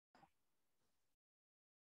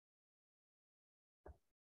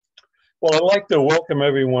Well, I'd like to welcome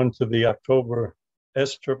everyone to the October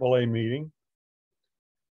SAAA meeting.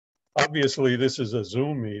 Obviously, this is a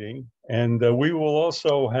Zoom meeting, and we will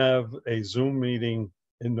also have a Zoom meeting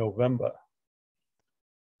in November.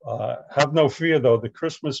 Have no fear, though, the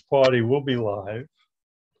Christmas party will be live,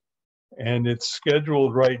 and it's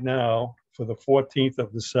scheduled right now for the 14th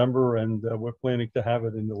of December, and we're planning to have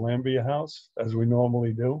it in the Lambia House, as we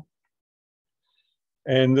normally do.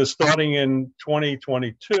 And starting in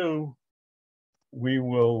 2022, we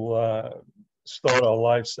will start our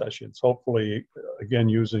live sessions, hopefully, again,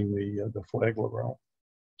 using the Flagler Room.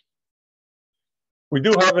 We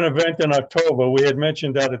do have an event in October. We had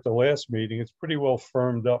mentioned that at the last meeting. It's pretty well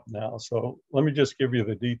firmed up now, so let me just give you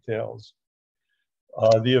the details.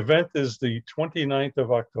 The event is the 29th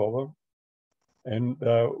of October, and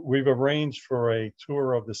we've arranged for a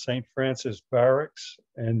tour of the St. Francis Barracks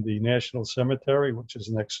and the National Cemetery, which is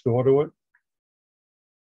next door to it.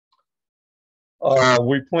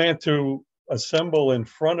 We plan to assemble in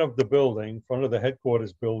front of the building, in front of the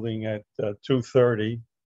headquarters building at 2:30.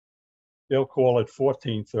 They'll call it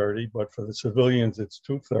 14:30, but for the civilians, it's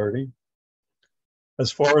 2:30.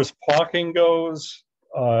 As far as parking goes,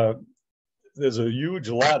 there's a huge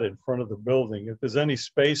lot in front of the building. If there's any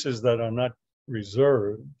spaces that are not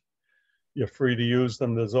reserved, you're free to use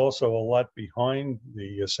them. There's also a lot behind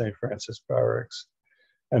the St. Francis Barracks.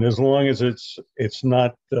 And as long as it's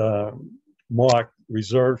not marked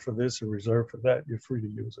reserved for this or reserved for that, you're free to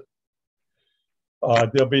use it.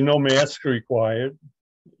 There'll be no mask required.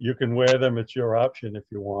 You can wear them, it's your option if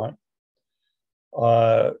you want.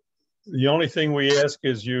 The only thing we ask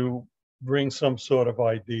is you bring some sort of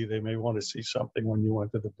ID. They may want to see something when you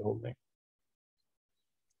enter the building.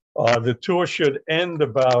 The tour should end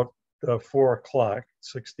about 4 o'clock,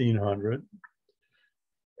 1600.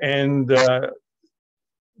 And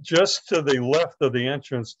just to the left of the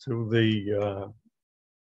entrance to the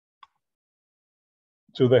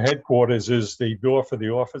headquarters is the door for the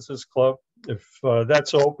Officers Club. If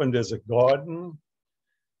that's open, there's a garden,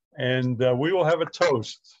 and we will have a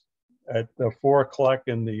toast at 4 o'clock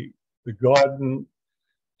in the garden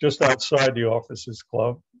just outside the Officers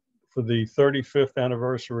Club for the 35th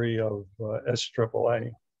anniversary of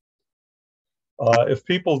SAAA. If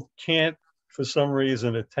people can't, for some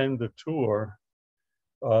reason, attend the tour,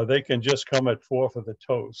 they can just come at 4 for the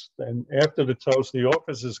toast. And after the toast, the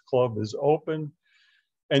Officers Club is open,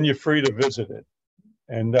 and you're free to visit it.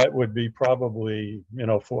 And that would be probably,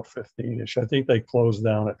 4:15-ish. I think they close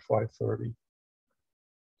down at 5:30.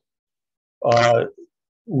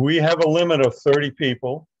 We have a limit of 30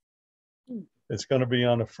 people. It's going to be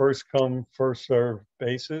on a first come, first served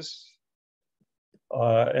basis.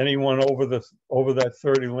 Anyone over that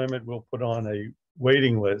 30 limit will put on a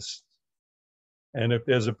waiting list. And if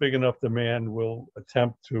there's a big enough demand, we'll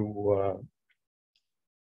attempt to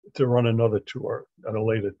run another tour at a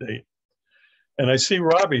later date. And I see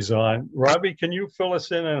Robbie's on. Robbie, can you fill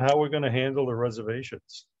us in on how we're going to handle the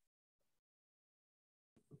reservations?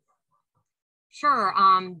 Sure.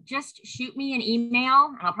 Just shoot me an email,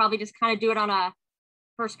 and I'll probably just kind of do it on a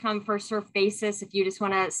first come, first served basis. If you just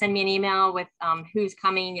want to send me an email with who's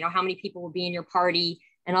coming, how many people will be in your party,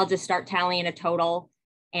 and I'll just start tallying a total.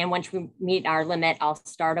 And once we meet our limit, I'll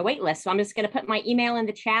start a wait list. So I'm just going to put my email in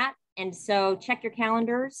the chat. And so check your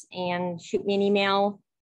calendars and shoot me an email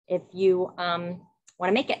if you want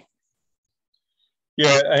to make it.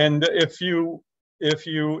 Yeah, and if you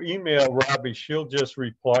email Robbie, she'll just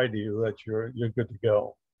reply to you that you're good to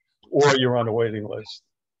go, or you're on a waiting list.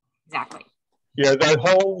 Exactly. Yeah, that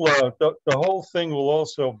whole the whole thing will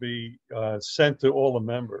also be sent to all the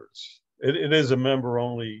members. It is a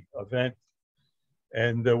member-only event,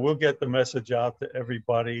 and we'll get the message out to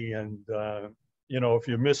everybody. And if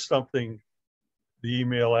you miss something, the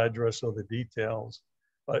email address or the details,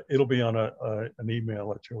 it'll be on an email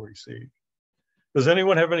that you'll receive. Does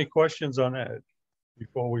anyone have any questions on that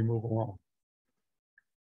before we move along?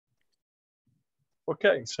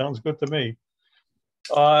 Okay, sounds good to me.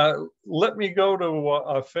 Let me go to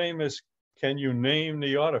a famous, can you name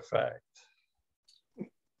the artifact?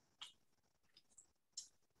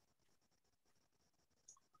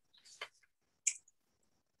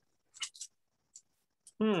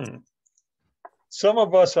 Some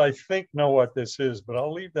of us, I think, know what this is, but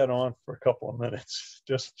I'll leave that on for a couple of minutes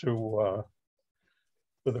just to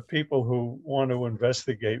for the people who want to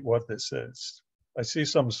investigate what this is. I see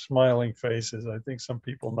some smiling faces. I think some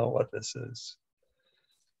people know what this is.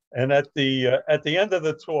 And at the end of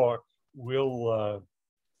the talk, we'll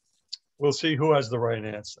see who has the right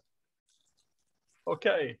answer.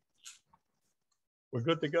 Okay, we're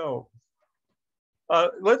good to go.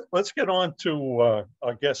 Let's get on to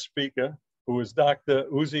our guest speaker, who is Dr.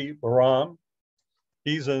 Uzi Baram.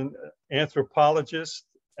 He's an anthropologist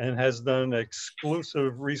and has done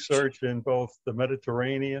exclusive research in both the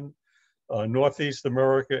Mediterranean, Northeast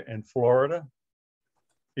America, and Florida.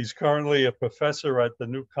 He's currently a professor at the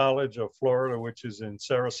New College of Florida, which is in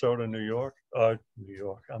Sarasota, New York. New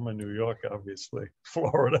York. I'm in New York, obviously.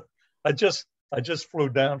 Florida. I just flew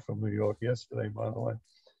down from New York yesterday, by the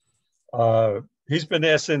way. He's been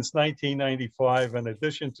there since 1995. In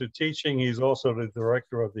addition to teaching, he's also the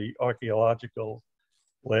director of the Archaeological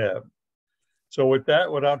Lab. So with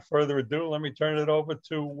that, without further ado, let me turn it over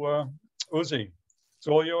to Uzi. It's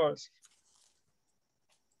all yours.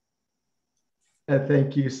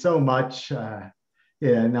 Thank you so much.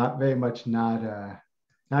 Yeah, not very much, not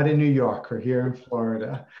in New York or here in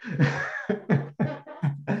Florida.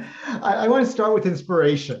 I want to start with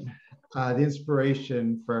inspiration, the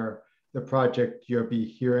inspiration for the project you'll be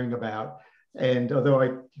hearing about. And although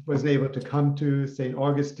I wasn't able to come to St.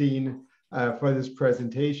 Augustine for this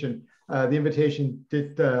presentation, the invitation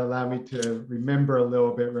did allow me to remember a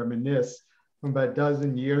little bit, reminisce from about a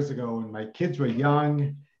dozen years ago when my kids were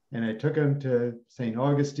young, and I took them to St.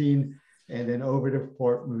 Augustine and then over to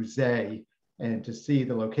Fort Musée, and to see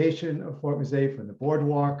the location of Fort Musée from the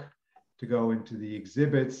boardwalk, to go into the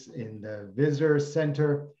exhibits in the visitor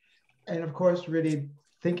center, and of course, really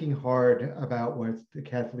thinking hard about what the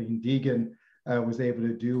Kathleen Deegan was able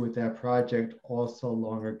to do with that project all so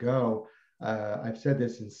long ago. I've said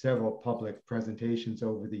this in several public presentations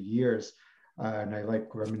over the years, and I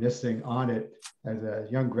like reminiscing on it. As a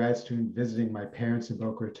young grad student visiting my parents in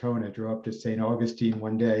Boca Raton, I drove up to St. Augustine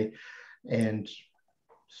one day and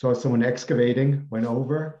saw someone excavating, went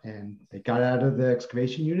over, and they got out of the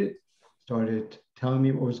excavation unit, started telling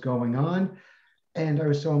me what was going on. And I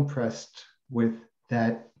was so impressed with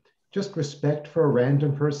that, just respect for a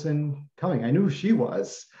random person coming. I knew who she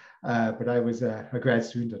was, but I was a grad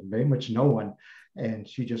student and very much no one. And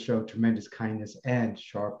she just showed tremendous kindness and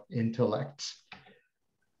sharp intellect.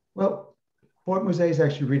 Well, Fort Musée is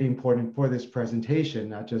actually really important for this presentation,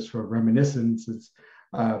 not just for reminiscences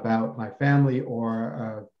about my family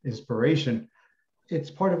or inspiration. It's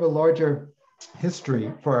part of a larger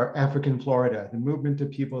history for African Florida, the movement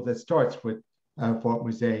of people that starts with Fort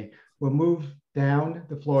Musée. Will move down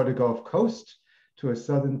the Florida Gulf Coast to a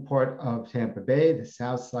southern part of Tampa Bay, the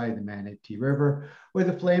south side of the Manatee River, where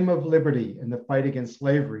the flame of liberty and the fight against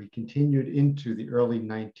slavery continued into the early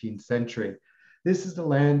 19th century. This is the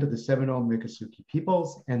land of the Seminole Miccosukee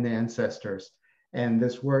peoples and their ancestors. And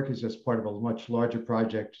this work is just part of a much larger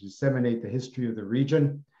project to disseminate the history of the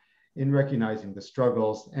region in recognizing the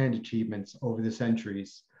struggles and achievements over the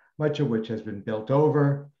centuries, much of which has been built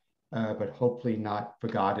over, but hopefully not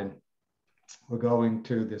forgotten. We're going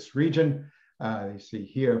to this region. You see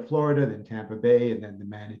here Florida, then Tampa Bay, and then the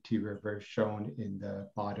Manatee River shown in the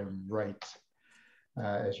bottom right.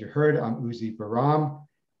 As you heard, I'm Uzi Baram,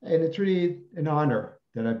 and it's really an honor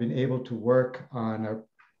that I've been able to work on a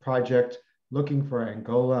project looking for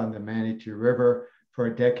Angola on the Manatee River for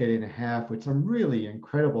a decade and a half with some really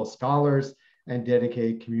incredible scholars and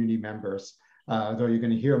dedicated community members. Though you're going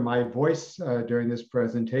to hear my voice during this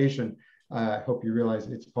presentation, I hope you realize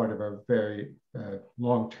it's part of a very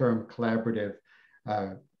long-term collaborative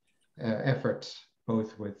effort,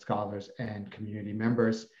 both with scholars and community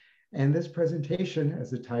members. And this presentation,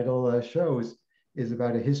 as the title shows, is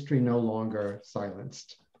about a history no longer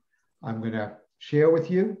silenced. I'm going to share with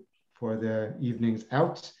you for the evenings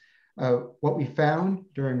out what we found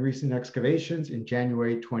during recent excavations in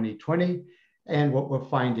January 2020 and what we're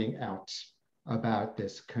finding out about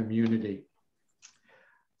this community.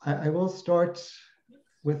 I will start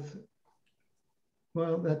with,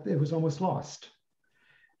 well, that it was almost lost.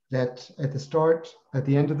 That at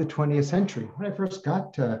the end of the 20th century, when I first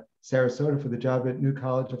got to Sarasota for the job at New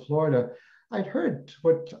College of Florida, I'd heard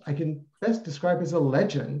what I can best describe as a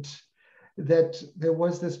legend, that there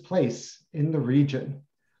was this place in the region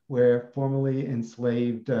where formerly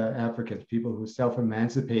enslaved Africans, people who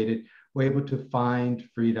self-emancipated, were able to find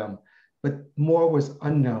freedom. But more was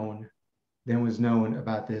unknown than was known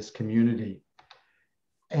about this community.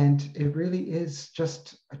 And it really is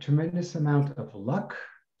just a tremendous amount of luck,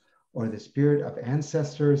 or the spirit of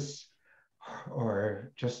ancestors,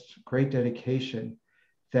 or just great dedication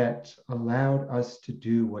that allowed us to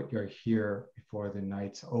do what you're here before the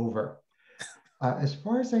night's over. As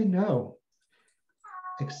far as I know,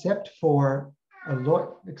 except for a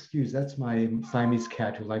lot, excuse, that's my Siamese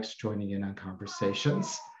cat who likes joining in on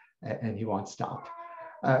conversations, and he won't stop.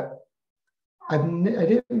 I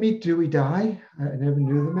didn't meet Dewey Dye, I never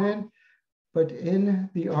knew the man, but in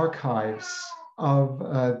the archives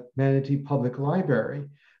of Manatee Public Library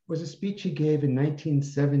was a speech he gave in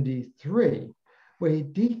 1973, where he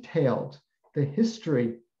detailed the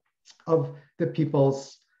history of the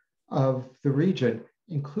peoples of the region,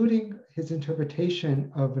 including his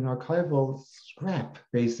interpretation of an archival scrap,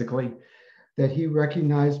 basically, that he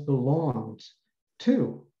recognized belonged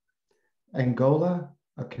to Angola,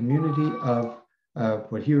 a community of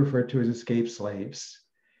what he referred to as escaped slaves.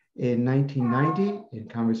 In 1990, in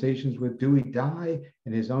conversations with Dewey Dye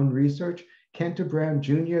and his own research, Cantor Brown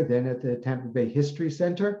Jr., then at the Tampa Bay History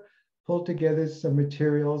Center, pulled together some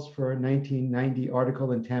materials for a 1990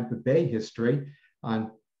 article in Tampa Bay History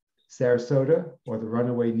on Sarasota, or the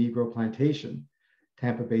Runaway Negro Plantation,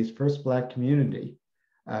 Tampa Bay's first Black community.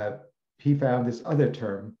 He found this other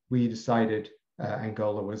term. We decided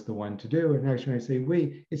Angola was the one to do. And actually, when I say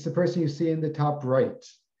we, it's the person you see in the top right.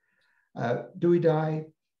 Dewey Dye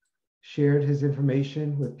shared his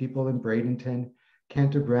information with people in Bradenton.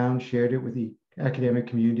 Cantor Brown shared it with the academic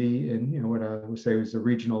community in what I would say was a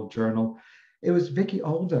regional journal. It was Vicki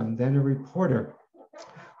Oldham, then a reporter,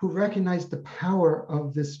 who recognized the power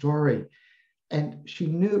of this story. And she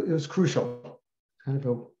knew it was crucial, kind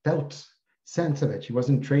of a felt sense of it. She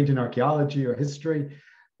wasn't trained in archaeology or history,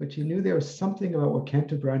 but she knew there was something about what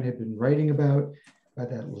Cantor Brown had been writing about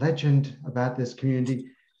that legend about this community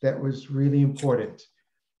that was really important.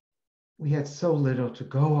 We had so little to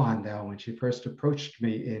go on though when she first approached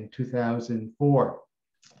me in 2004.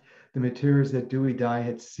 The materials that Dewey Dye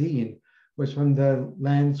had seen was from the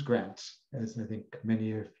lands grants, as I think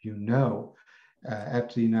many of you know.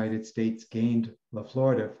 After the United States gained La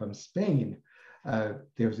Florida from Spain,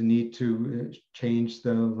 there was a need to change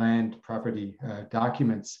the land property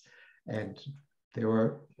documents, and there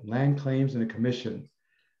were land claims and a commission.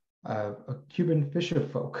 A Cuban fisher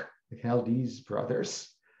folk, the Chaldees brothers,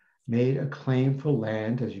 made a claim for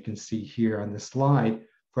land, as you can see here on the slide,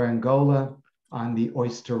 for Angola on the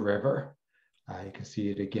Oyster River. You can see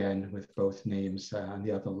it again with both names on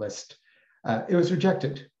the other list. It was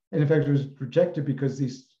rejected. And in fact, it was rejected because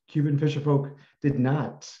these Cuban fisherfolk did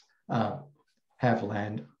not have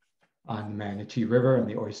land on the Manatee River and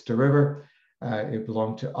the Oyster River. It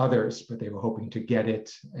belonged to others, but they were hoping to get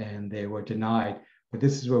it and they were denied. But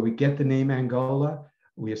this is where we get the name Angola.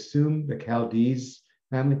 We assume the Chaldees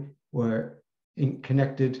family were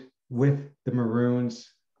connected with the Maroons,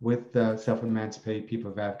 with the self-emancipated people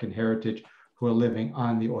of African heritage who are living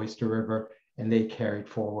on the Oyster River, and they carried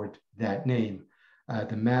forward that name.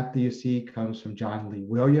 The map that you see comes from John Lee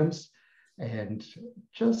Williams, and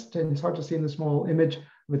it's hard to see in the small image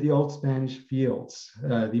with the old Spanish fields.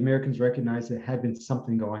 The Americans recognized there had been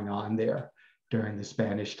something going on there during the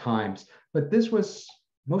Spanish times, but this was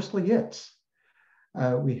mostly it.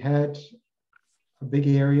 We had a big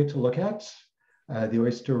area to look at. The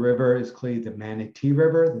Oyster River is clearly the Manatee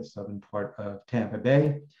River, the southern part of Tampa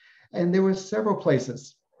Bay. And there were several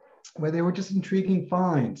places where there were just intriguing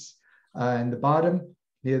finds. In the bottom,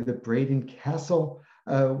 near the Braden Castle,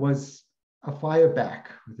 was a fireback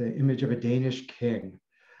with the image of a Danish king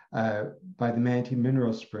by the Manatee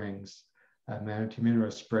Mineral Springs, Manatee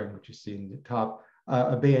Mineral Spring, which you see in the top,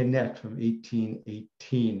 a bayonet from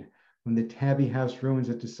 1818. From the Tabby House ruins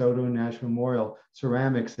at DeSoto National Memorial,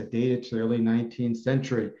 ceramics that dated to the early 19th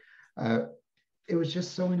century. It was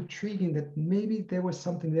just so intriguing that maybe there was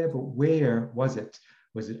something there, but where was it?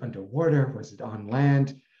 Was it underwater? Was it on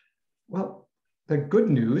land? Well, the good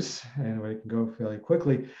news, and I can go fairly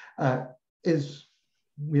quickly, is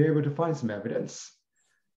we were able to find some evidence.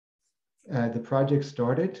 The project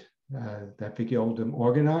started, that Vicki Oldham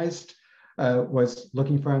organized, was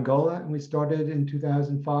looking for Angola, and we started in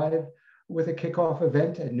 2005 with a kickoff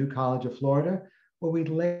event at New College of Florida, where we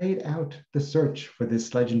laid out the search for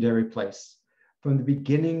this legendary place. From the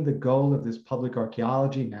beginning, the goal of this public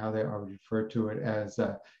archaeology, now they are referred to it as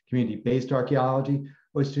community-based archaeology,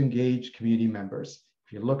 was to engage community members.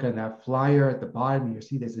 If you look at that flyer at the bottom, you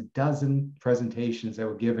see there's a dozen presentations that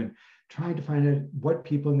were given, trying to find out what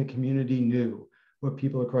people in the community knew, what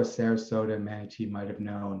people across Sarasota and Manatee might have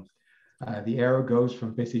known. The arrow goes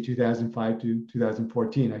from basically 2005 to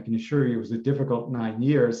 2014. I can assure you it was a difficult 9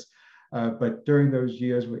 years, but during those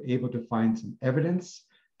years, we were able to find some evidence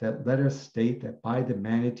that let us state that by the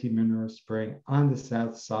Manatee Mineral Spring on the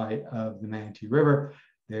south side of the Manatee River,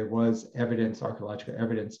 there was evidence, archaeological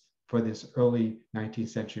evidence, for this early 19th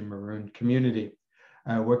century Maroon community.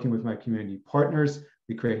 Working with my community partners,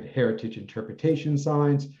 we created heritage interpretation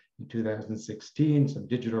signs. In 2016, some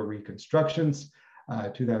digital reconstructions.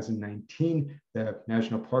 2019, the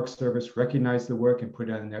National Park Service recognized the work and put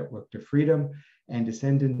it on the Network to Freedom. and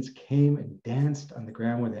descendants came and danced on the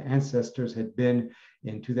ground where their ancestors had been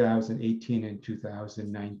in 2018 and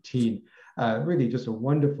 2019. Really just a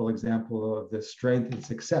wonderful example of the strength and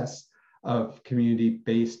success of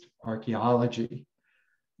community-based archaeology.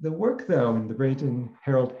 The work, though, in the Bradenton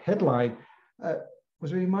Herald headline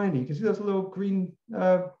was really mine. You can see those little green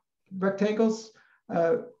rectangles.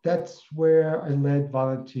 That's where I led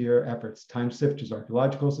volunteer efforts. Time Sifters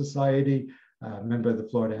Archaeological Society, member of the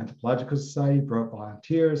Florida Anthropological Society, brought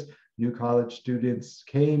volunteers. New college students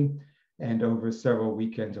came, and over several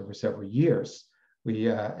weekends, over several years, we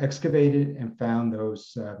excavated and found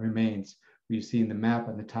those remains. We see in the map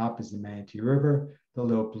on the top is the Manatee River. The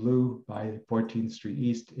little blue by 14th Street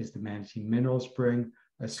East is the Manatee Mineral Spring,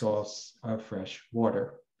 a source of fresh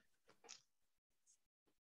water.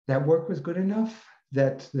 That work was good enough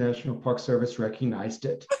that the National Park Service recognized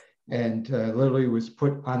it and literally was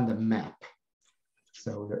put on the map.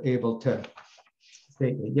 So they're able to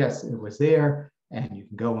say that, yes, it was there, and you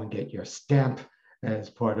can go and get your stamp as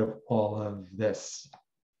part of all of this.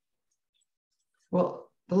 Well,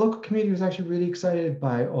 the local community was actually really excited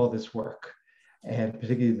by all this work, and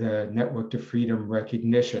particularly the Network to Freedom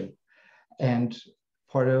recognition. And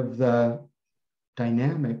part of the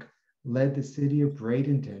dynamic led the city of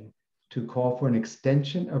Bradenton to call for an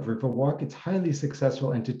extension of Riverwalk, its highly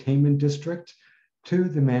successful entertainment district, to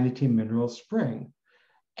the Manatee Mineral Spring.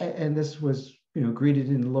 And this was, greeted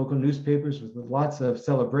in the local newspapers with lots of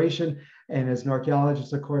celebration. And as an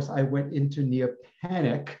archaeologist, of course, I went into near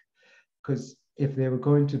panic, because if they were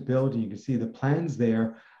going to build, and you can see the plans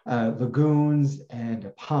there, lagoons and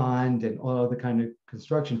a pond and all other kind of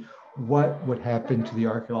construction, what would happen to the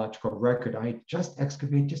archaeological record? I just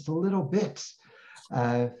excavated just a little bit,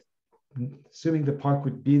 assuming the park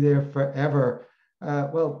would be there forever.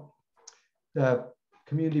 Well, the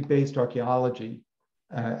community-based archaeology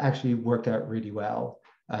actually worked out really well.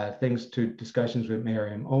 Thanks to discussions with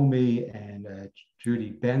Miriam Omi and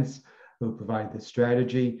Judy Bentz, who provided the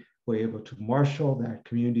strategy, we're able to marshal that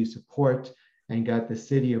community support and got the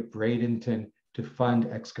city of Bradenton to fund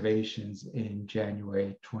excavations in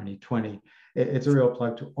January 2020. It's a real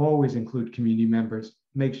plug to always include community members,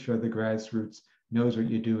 make sure the grassroots knows what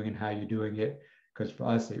you're doing and how you're doing it, because for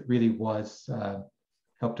us, it really was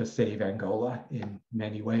helped us save Angola in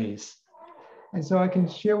many ways. And so I can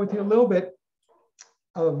share with you a little bit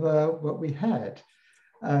of what we had.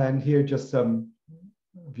 And here are just some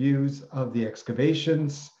views of the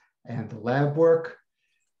excavations and the lab work.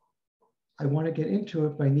 I want to get into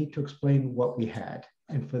it, but I need to explain what we had.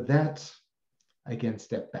 And for that, I again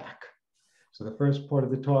step back. So the first part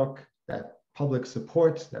of the talk, that public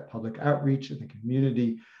support, that public outreach in the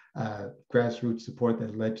community, grassroots support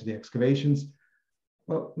that led to the excavations.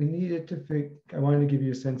 Well, we needed to I wanted to give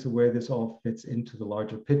you a sense of where this all fits into the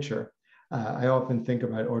larger picture. I often think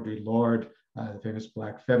about Audre Lorde, the famous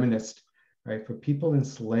Black feminist, right? For people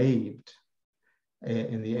enslaved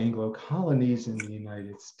in the Anglo colonies in the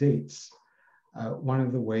United States, one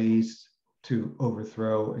of the ways to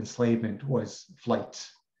overthrow enslavement was flight,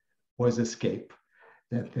 was escape,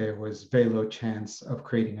 that there was very low chance of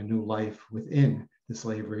creating a new life within the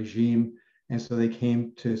slave regime. And so they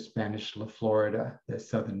came to Spanish La Florida, the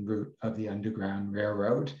southern route of the Underground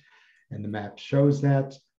Railroad. And the map shows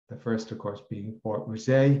that, the first, of course, being Fort Muse.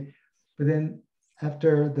 But then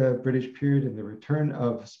after the British period and the return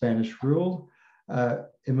of Spanish rule,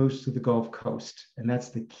 it moves to the Gulf Coast. And that's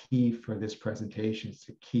the key for this presentation. It's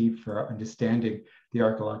the key for understanding the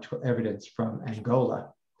archaeological evidence from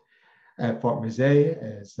Angola. At Fort Muse,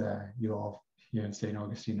 as you all here in St.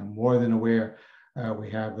 Augustine are more than aware, we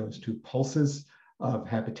have those two pulses of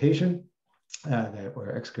habitation that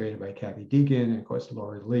were excavated by Kathy Deegan and, of course,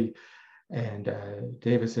 Laurie Lee and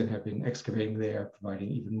Davison have been excavating there, providing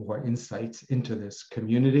even more insights into this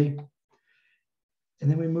community.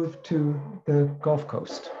 And then we move to the Gulf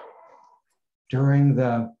Coast. During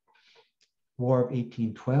the War of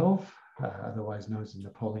 1812, otherwise known as the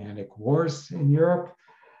Napoleonic Wars in Europe,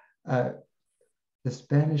 the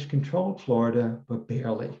Spanish controlled Florida, but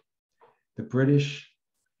barely. The British,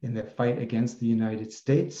 in their fight against the United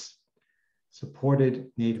States, supported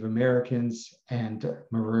Native Americans and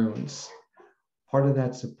Maroons. Part of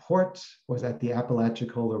that support was at the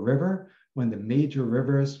Apalachicola River, when the major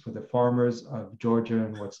rivers for the farmers of Georgia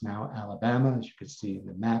and what's now Alabama, as you can see in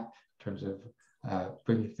the map, in terms of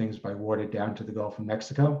bringing things by water down to the Gulf of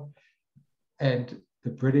Mexico. And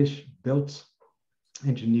the British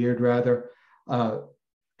engineered rather,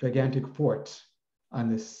 gigantic forts on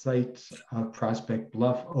the site of Prospect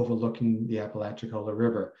Bluff overlooking the Apalachicola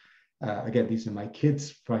River. Again, these are my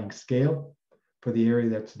kids trying scale for the area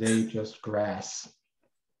that's today just grass.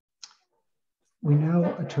 we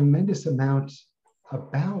know a tremendous amount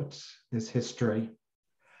about this history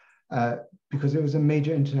because it was a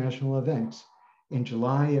major international event. In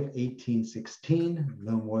July of 1816, a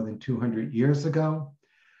little more than 200 years ago,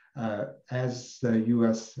 as the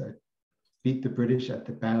US beat the British at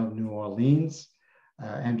the Battle of New Orleans,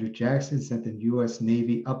 Andrew Jackson sent the US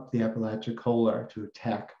Navy up the Apalachicola to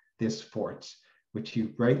attack this fort, which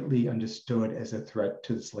he rightly understood as a threat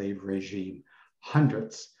to the slave regime.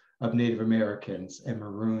 Hundreds of Native Americans and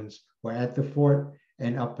Maroons were at the fort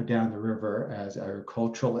and up and down the river as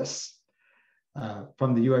agriculturalists.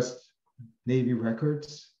 From the US Navy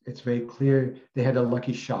records, it's very clear they had a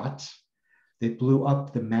lucky shot. They blew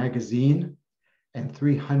up the magazine, and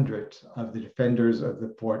 300 of the defenders of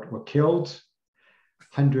the fort were killed.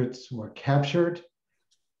 Hundreds were captured,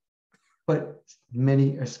 but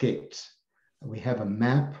many escaped. We have a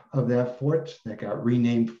map of that fort that got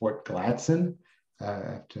renamed Fort Gladson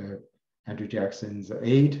after Andrew Jackson's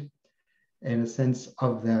aide. And a sense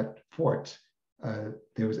of that fort.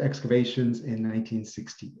 There was excavations in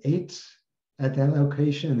 1968 at that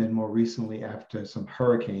location, and then more recently after some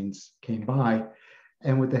hurricanes came by.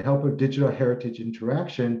 And with the help of Digital Heritage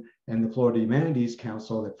Interaction and the Florida Humanities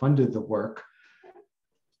Council that funded the work,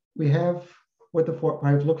 we have what the fort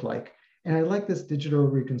might have looked like. And I like this digital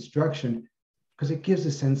reconstruction because it gives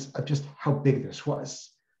a sense of just how big this was,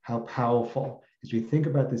 how powerful. As we think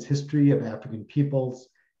about this history of African peoples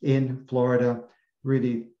in Florida,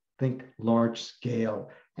 really think large scale.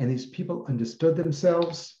 And these people understood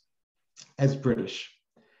themselves as British,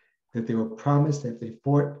 that they were promised that if they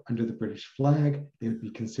fought under the British flag, they would be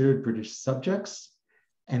considered British subjects.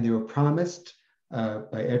 And they were promised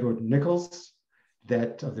by Edward Nichols,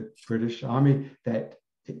 that of the British Army, that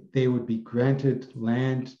they would be granted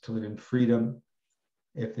land to live in freedom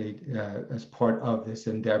if they, as part of this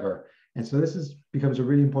endeavor. And so this becomes a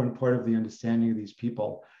really important part of the understanding of these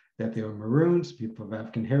people, that they were Maroons, people of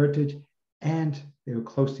African heritage, and they were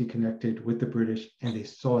closely connected with the British, and they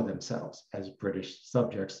saw themselves as British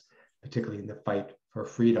subjects, particularly in the fight for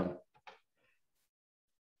freedom.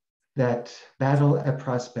 That battle at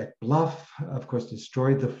Prospect Bluff, of course,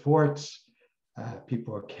 destroyed the fort.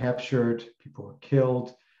 People were captured, people were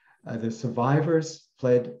killed. The survivors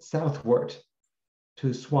fled southward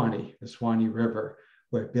to Swanee, the Swanee River,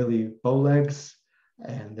 where Billy Bowlegs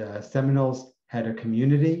and the Seminoles had a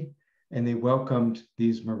community, and they welcomed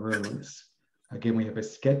these Maroons. Again, we have a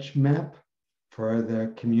sketch map for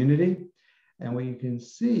the community, and what you can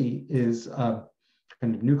see is a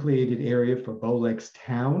kind of nucleated area for Bowlegs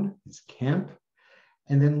Town, his camp,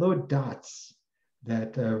 and then little dots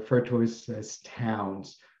that are referred to as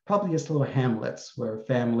towns, probably just little hamlets where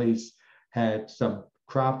families had some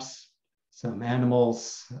crops, some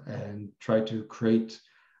animals, and tried to create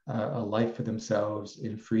a life for themselves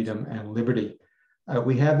in freedom and liberty.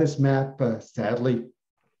 We have this map, sadly,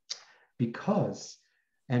 because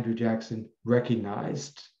Andrew Jackson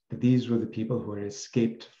recognized that these were the people who had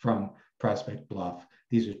escaped from Prospect Bluff.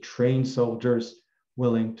 These are trained soldiers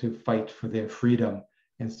willing to fight for their freedom.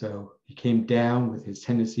 And so he came down with his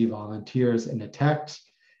Tennessee volunteers and attacked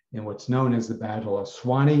in what's known as the Battle of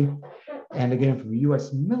Swanee. And again, from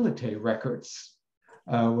US military records,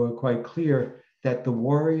 were quite clear that the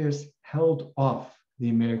warriors held off the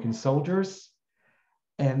American soldiers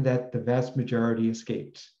and that the vast majority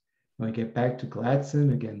escaped. When I get back to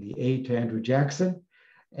Gladson, again, the aide to Andrew Jackson,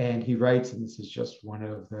 and he writes, and this is just one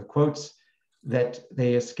of the quotes, that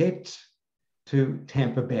they escaped to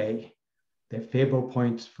Tampa Bay, their favorable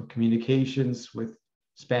points for communications with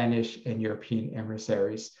Spanish and European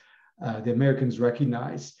emissaries. The Americans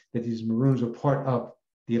recognized that these Maroons were part of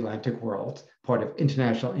the Atlantic world, part of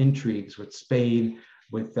international intrigues with Spain,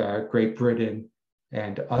 with Great Britain,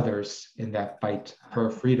 and others in that fight for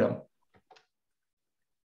freedom.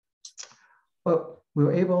 Well, we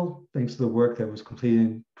were able, thanks to the work that was completed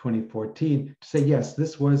in 2014, to say, yes,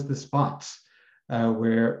 this was the spot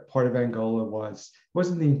where part of Angola was. It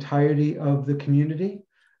wasn't the entirety of the community,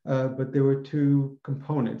 but there were two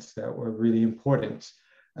components that were really important.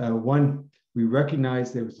 One, we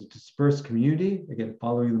recognized there was a dispersed community, again,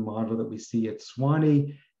 following the model that we see at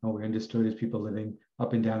Swanee, and we understood as people living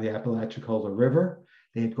up and down the Apalachicola River.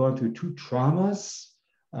 They had gone through two traumas,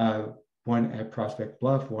 one at Prospect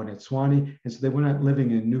Bluff, one at Swanee, and so they were not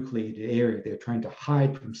living in a nucleated area. They were trying to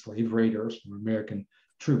hide from slave raiders, from American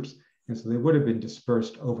troops, and so they would have been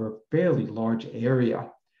dispersed over a fairly large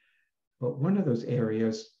area. But one of those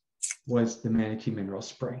areas was the Manatee Mineral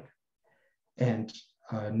Spring. And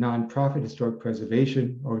a nonprofit historic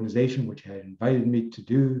preservation organization, which had invited me to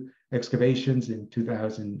do excavations in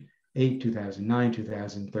 2008, 2009,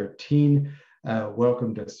 2013,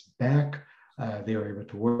 welcomed us back They were able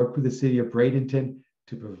to work with the city of Bradenton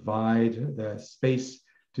to provide the space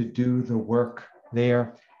to do the work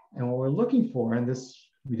there. And what we're looking for, and this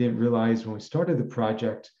we didn't realize when we started the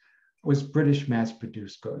project, was British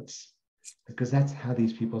mass-produced goods, because that's how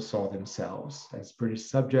these people saw themselves, as British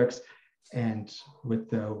subjects. And with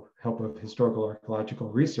the help of historical archaeological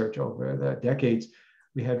research over the decades,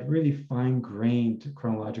 we had really fine-grained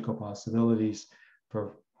chronological possibilities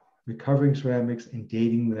for recovering ceramics and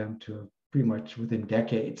dating them to pretty much within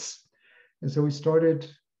decades. And so we started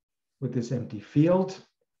with this empty field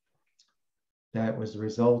that was the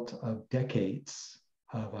result of decades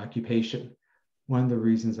of occupation. One of the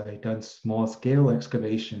reasons I had done small scale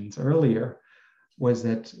excavations earlier was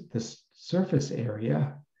that the surface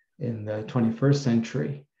area in the 21st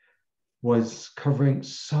century was covering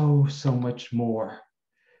so much more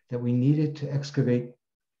that we needed to excavate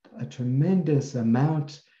a tremendous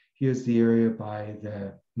amount. Here's the area by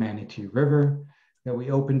the Manatee River that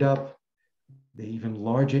we opened up, the even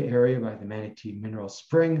larger area by the Manatee Mineral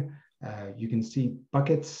Spring. You can see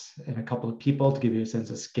buckets and a couple of people to give you a sense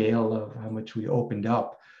of scale of how much we opened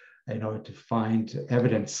up in order to find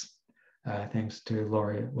evidence. Thanks to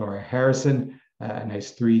Laura Harrison, a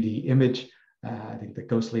nice 3D image. I think the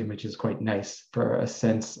ghostly image is quite nice for a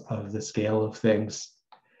sense of the scale of things.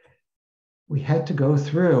 We had to go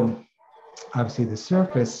through, obviously, the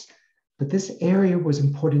surface, but this area was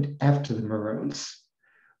important after the Maroons.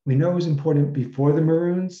 We know it was important before the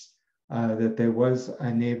Maroons, that there was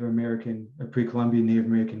a pre-Columbian Native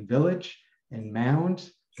American village and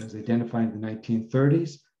mound that was identified in the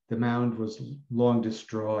 1930s. The mound was long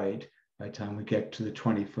destroyed by the time we get to the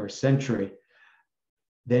 21st century.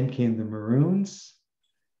 Then came the Maroons.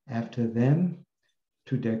 After them,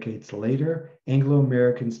 2 decades later,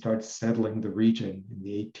 Anglo-Americans started settling the region in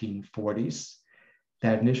the 1840s.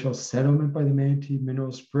 That initial settlement by the Manatee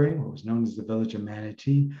Mineral Spring, what was known as the village of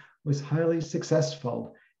Manatee, was highly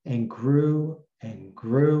successful and grew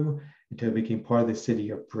until it became part of the city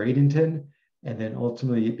of Bradenton, and then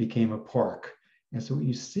ultimately it became a park. And so what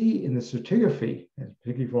you see in the stratigraphy, and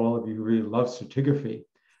particularly for all of you who really love stratigraphy,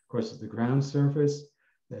 of course, is the ground surface,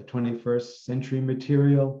 the 21st century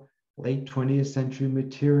material, late 20th century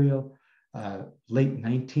material, late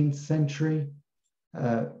 19th century,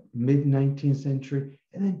 mid 19th century,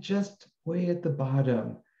 and then just way at the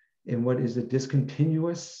bottom in what is a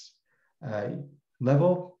discontinuous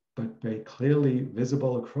level, but very clearly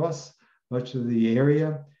visible across much of the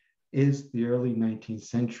area, is the early 19th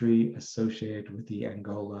century associated with the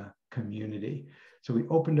Angola community. So we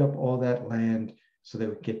opened up all that land so that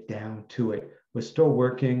we get down to it. We're still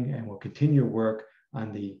working and we'll continue work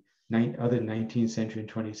on the other 19th century and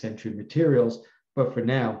 20th century materials, but for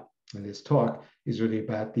now, in this talk, is really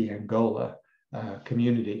about the Angola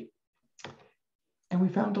community. And we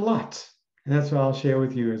found a lot. And that's what I'll share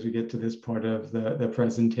with you as we get to this part of the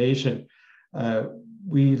presentation.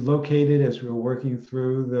 We located, as we were working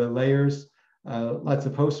through the layers, lots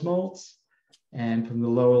of post molds. And from the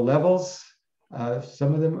lower levels,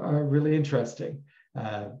 some of them are really interesting.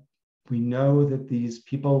 We know that these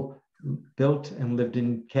people built and lived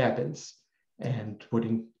in cabins and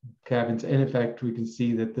wooden cabins. And in fact, we can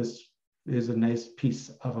see that this is a nice piece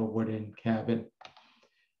of a wooden cabin.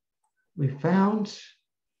 We found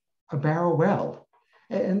a barrow well,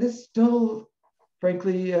 and this still,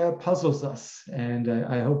 frankly, puzzles us. And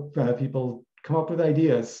I hope people come up with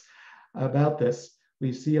ideas about this.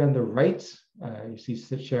 We see on the right, you see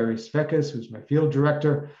Sherry Svekas, who's my field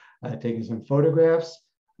director, taking some photographs,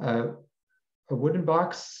 a wooden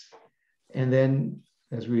box, and then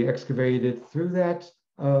as we excavated through that,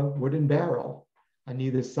 a wooden barrel on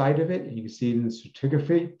either side of it, and you can see it in the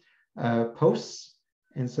stratigraphy posts.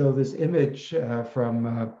 And so this image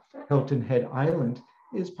from Hilton Head Island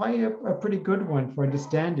is probably a pretty good one for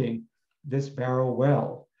understanding this barrel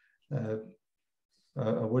well.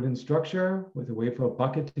 A wooden structure with a way for a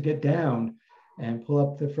bucket to get down and pull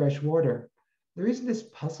up the fresh water. The reason this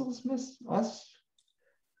puzzles us,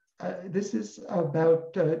 this is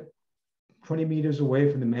about 20 meters away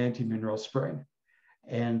from the Manatee Mineral Spring.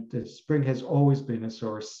 And the spring has always been a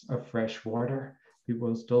source of fresh water.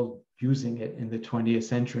 People are still using it in the 20th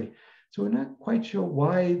century. So we're not quite sure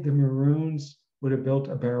why the Maroons would have built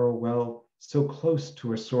a barrow well so close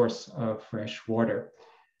to a source of fresh water.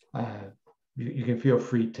 You can feel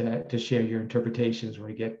free to share your interpretations when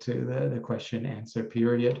we get to the question and answer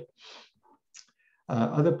period.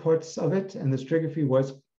 Other parts of it, and the stratigraphy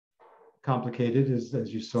was complicated,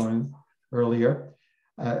 as you saw earlier.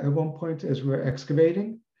 At one point, as we were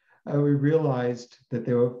excavating, we realized that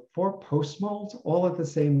there were 4 post molds all at the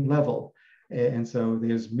same level. And so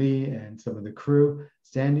there's me and some of the crew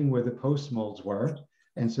standing where the post molds were.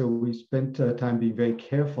 And so we spent time being very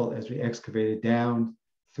careful as we excavated down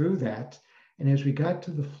through that. And as we got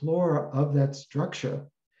to the floor of that structure,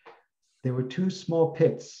 there were two small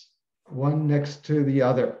pits, one next to the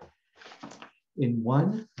other. In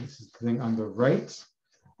one, this is the thing on the right,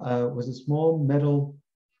 was a small metal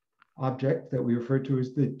object that we refer to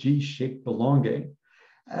as the G-shaped belonging.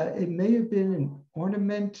 It may have been an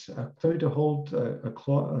ornament, something to hold a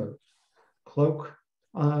cloak,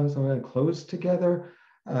 something closed together.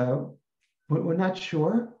 We're not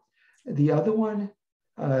sure. The other one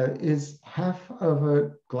is half of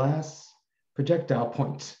a glass projectile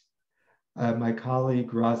point. My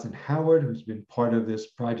colleague, Rosin Howard, who's been part of this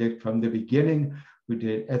project from the beginning, who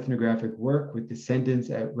did ethnographic work with descendants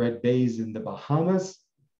at Red Bays in the Bahamas,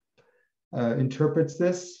 interprets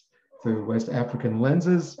this through West African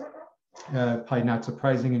lenses. Probably not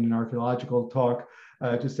surprising in an archaeological talk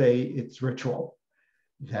to say it's ritual,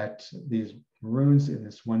 that these maroons in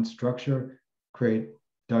this one structure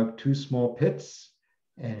dug two small pits,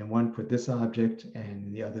 and in one put this object and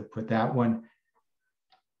in the other put that one.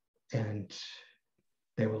 And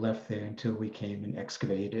they were left there until we came and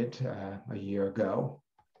excavated a year ago.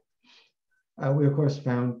 We, of course,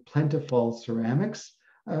 found plentiful ceramics,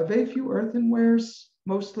 very few earthenwares,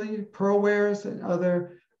 mostly pearlwares and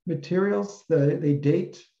other materials. They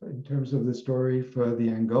date, in terms of the story for the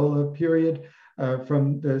Angola period,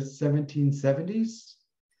 from the 1770s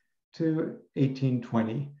to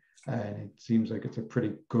 1820. And it seems like it's a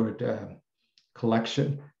pretty good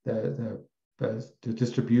collection. The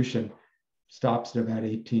distribution stops at about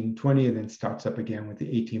 1820 and then starts up again with the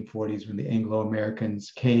 1840s when the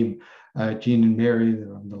Anglo-Americans came. Jean and Mary,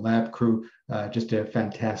 the lab crew, just did a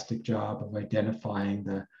fantastic job of identifying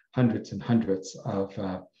the hundreds and hundreds of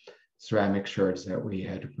ceramic shards that we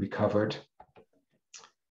had recovered.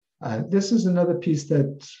 This is another piece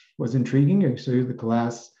that was intriguing. I show you the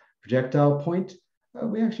glass projectile point.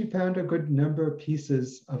 We actually found a good number of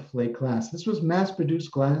pieces of flake glass. This was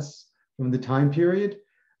mass-produced glass from the time period,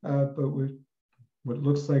 but with what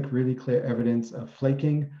looks like really clear evidence of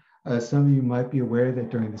flaking. Some of you might be aware that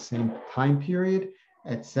during the same time period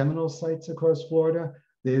at Seminole sites across Florida,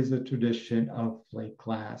 there's a tradition of flake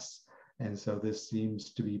glass. And so this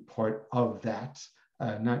seems to be part of that.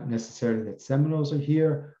 Not necessarily that Seminoles are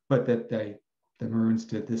here, but that the Maroons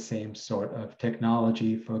did the same sort of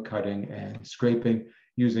technology for cutting and scraping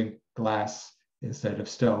using glass instead of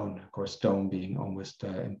stone. Of course, stone being almost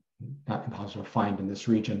not impossible to find in this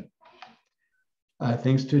region.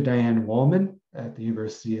 Thanks to Diane Wallman at the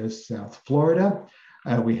University of South Florida,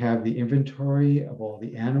 we have the inventory of all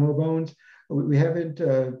the animal bones. We haven't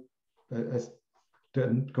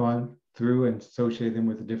gone through and associated them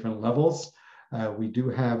with the different levels. We do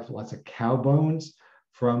have lots of cow bones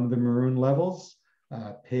from the maroon levels,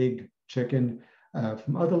 pig, chicken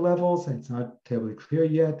from other levels. It's not terribly clear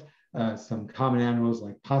yet. Some common animals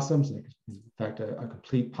like possums, like in fact, a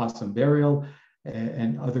complete possum burial,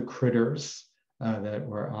 and other critters that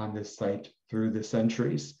were on this site through the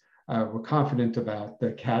centuries. We're confident about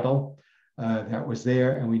the cattle that was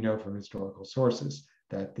there, and we know from historical sources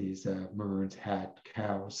that these Maroons had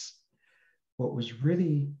cows. What was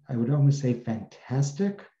really, I would almost say,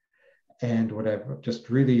 fantastic, and what I've just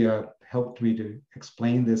really helped me to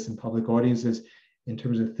explain this in public audiences in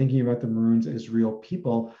terms of thinking about the Maroons as real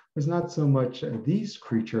people was not so much these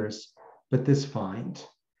creatures, but this find.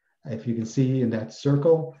 If you can see in that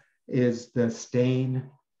circle is the stain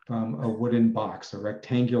from a wooden box, a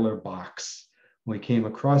rectangular box. When we came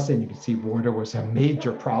across it, and you can see water was a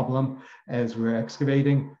major problem as we're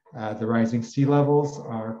excavating. The rising sea levels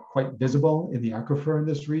are quite visible in the aquifer in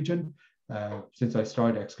this region. Since I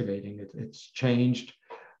started excavating, it's changed,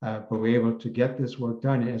 but we were able to get this work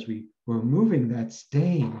done. As we were removing that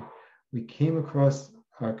stain, we came across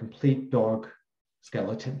a complete dog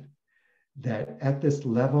skeleton that at this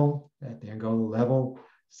level, at the Angola level,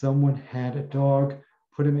 someone had a dog,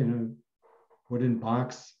 put him in a wooden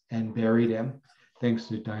box and buried him. Thanks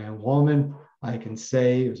to Diane Wallman, I can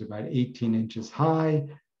say it was about 18 inches high,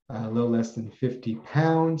 a little less than 50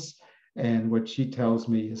 pounds. And what she tells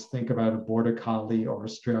me is think about a border collie or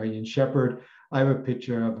Australian shepherd. I have a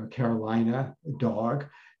picture of a Carolina dog,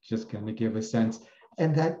 just going to give a sense.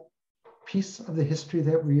 And that piece of the history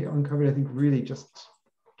that we uncovered, I think really just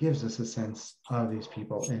gives us a sense of these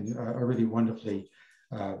people in a really wonderfully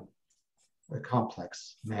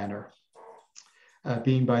complex manner.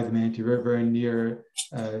 Being by the Manatee River and near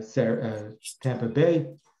Tampa Bay,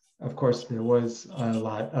 of course, there was a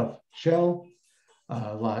lot of shell,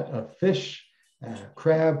 a lot of fish,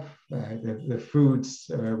 crab, the foods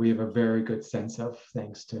we have a very good sense of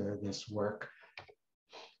thanks to this work.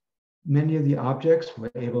 Many of the objects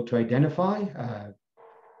we're able to identify.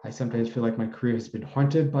 I sometimes feel like my career has been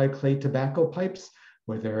haunted by clay tobacco pipes,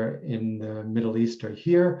 whether in the Middle East or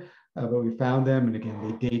here, but we found them, and again,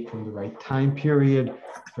 they date from the right time period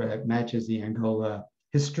that matches the Angola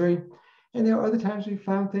history. And there are other times we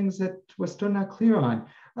found things that we're still not clear on.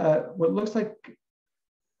 What looks like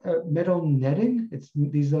metal netting,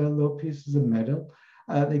 these are little pieces of metal.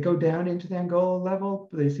 They go down into the Angola level,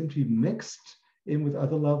 but they seem to be mixed in with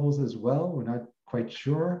other levels as well. We're not quite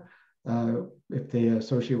sure if they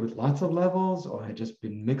associate with lots of levels or had just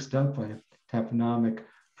been mixed up by taphonomic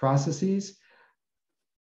processes.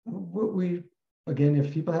 Again,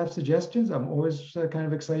 if people have suggestions, I'm always kind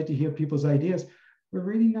of excited to hear people's ideas. We're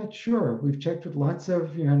really not sure. We've checked with lots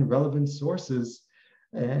of relevant sources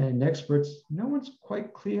and experts. No one's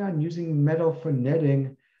quite clear on using metal for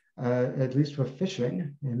netting, at least for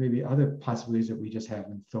fishing, and maybe other possibilities that we just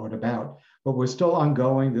haven't thought about. But we're still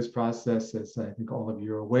ongoing. This process, as I think all of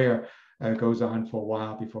you are aware, goes on for a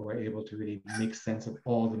while before we're able to really make sense of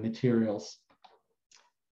all the materials.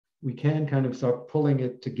 We can kind of start pulling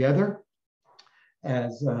it together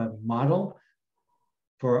as a model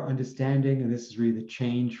for understanding, and this is really the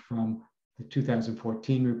change from the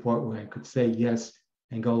 2014 report where I could say, yes,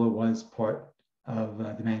 Angola was part of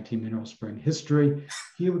the Manatee Mineral Spring history.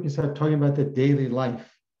 Here we can start talking about the daily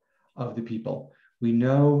life of the people. We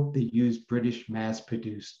know they used British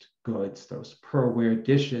mass-produced goods, those pearlware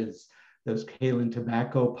dishes, those kaolin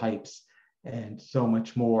tobacco pipes, and so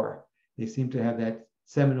much more. They seem to have that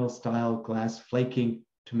Seminole style glass flaking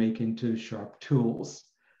to make into sharp tools.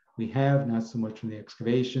 We have, not so much from the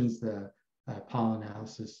excavations, the pollen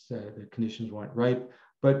analysis, the conditions weren't right,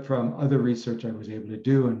 but from other research I was able to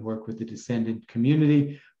do and work with the descendant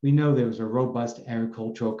community, we know there was a robust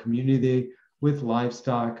agricultural community with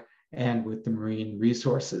livestock and with the marine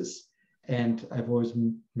resources. And I've always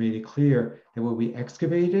made it clear that what we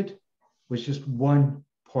excavated was just one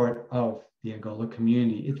part of the Angola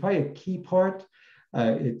community. It's probably a key part.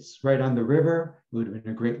 It's right on the river. It would have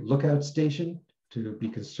been a great lookout station to be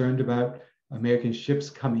concerned about American ships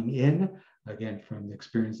coming in, again, from the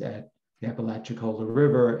experience at the Archaeological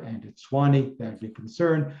River and at Swanee, that would be a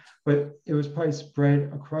concern, but it was probably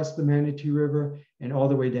spread across the Manatee River and all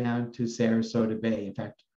the way down to Sarasota Bay, in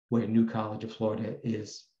fact, where New College of Florida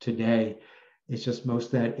is today. It's just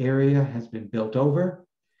most of that area has been built over,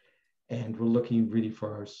 and we're looking really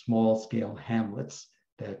for small scale hamlets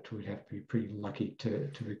that would have to be pretty lucky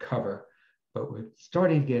to recover. But we're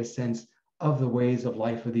starting to get a sense of the ways of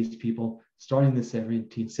life of these people, starting in the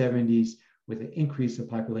 1770s with an increase of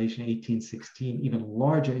population in 1816, even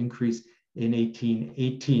larger increase in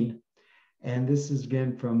 1818. And this is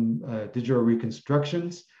again from digital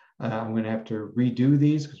reconstructions. I'm going to have to redo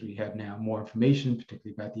these because we have now more information,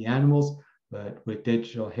 particularly about the animals, but with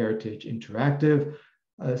Digital Heritage Interactive,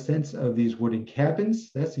 a sense of these wooden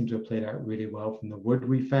cabins. That seems to have played out really well from the wood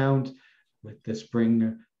we found, with the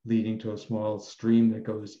spring leading to a small stream that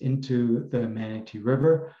goes into the Manatee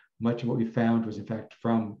River. Much of what we found was in fact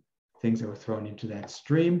from things that were thrown into that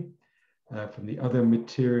stream. From the other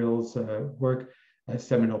materials work,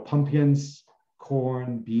 Seminole pumpkins,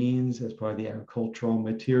 corn, beans as part of the agricultural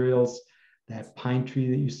materials. That pine tree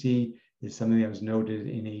that you see is something that was noted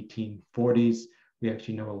in 1840s. We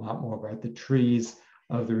actually know a lot more about the trees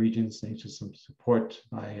of the regions, thanks to some support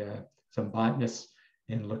by some botanists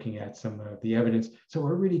in looking at some of the evidence. So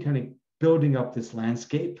we're really kind of building up this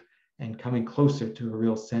landscape and coming closer to a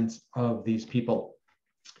real sense of these people.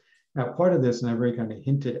 Now, part of this, and I've already kind of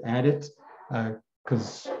hinted at it,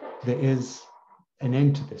 because there is an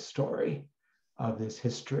end to this story of this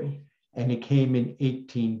history, and it came in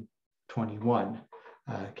 1821.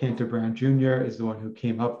 Cantor Brown Jr. is the one who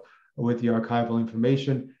came up with the archival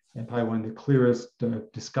information, and probably one of the clearest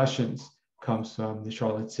discussions comes from the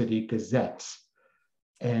Charlotte City Gazette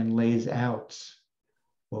and lays out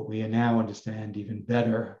what we now understand even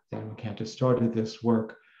better than when Cantor started this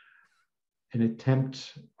work, an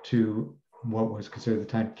attempt to what was considered at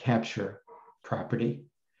the time capture property.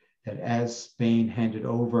 That as Spain handed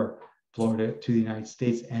over Florida to the United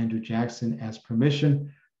States, Andrew Jackson asked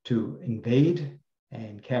permission to invade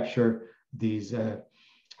and capture these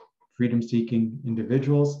freedom-seeking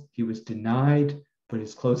individuals. He was denied, but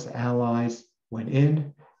his close allies went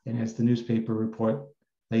in, and as the newspaper report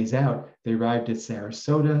lays out, they arrived at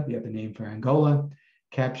Sarasota, the other name for Angola,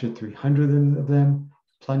 captured 300 of them,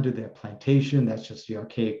 plundered their plantation, that's just the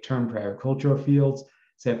archaic term for agricultural fields,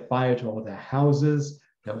 set fire to all their houses,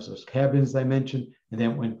 That was those cabins I mentioned, and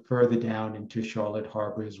then went further down into Charlotte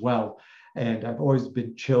Harbor as well. And I've always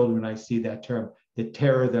been chilled when I see that term, the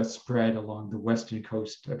terror that spread along the western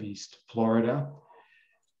coast of East Florida.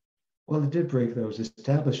 Well, it did break those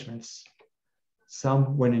establishments.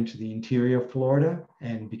 Some went into the interior of Florida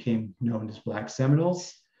and became known as Black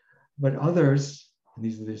Seminoles, but others, and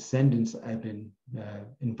these are the descendants I've been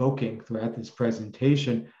invoking throughout this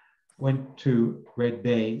presentation, went to Red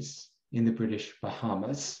Bays in the British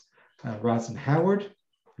Bahamas. Rosalind Howard,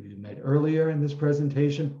 who you met earlier in this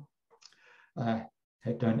presentation,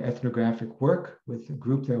 had done ethnographic work with a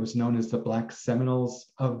group that was known as the Black Seminoles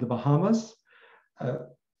of the Bahamas.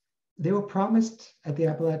 They were promised at the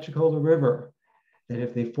Apalachicola River that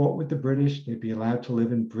if they fought with the British, they'd be allowed to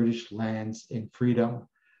live in British lands in freedom.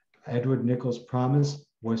 Edward Nicol's promise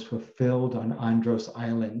was fulfilled on Andros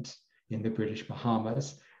Island in the British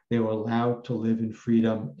Bahamas. They were allowed to live in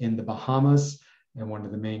freedom in the Bahamas, and one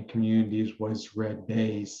of the main communities was Red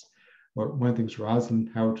Bays. Or one of the things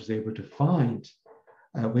Rosalind Howard was able to find,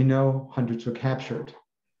 we know hundreds were captured,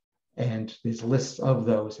 and there's lists of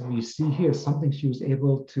those. And you see here something she was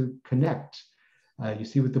able to connect. You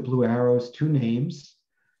see with the blue arrows, 2 names.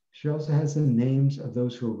 She also has the names of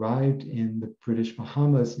those who arrived in the British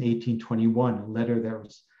Bahamas in 1821, a letter that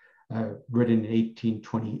was written in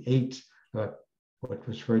 1828, what was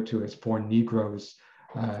referred to as 4 Negroes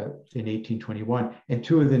in 1821. And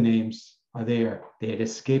 2 of the names are there. They had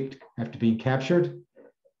escaped after being captured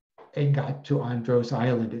and got to Andros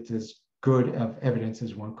Island. It's as good of evidence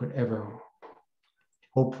as one could ever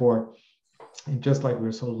hope for. And just like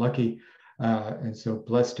we're so lucky and so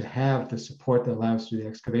blessed to have the support that allows us to do the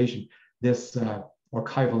excavation, this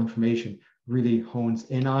archival information really hones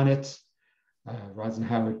in on it. Rosalind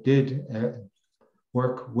Howard did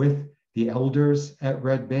work with the elders at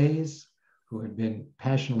Red Bays, who had been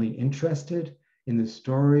passionately interested in the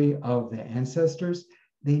story of the ancestors.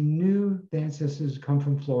 They knew the ancestors come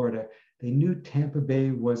from Florida. They knew Tampa Bay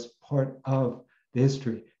was part of the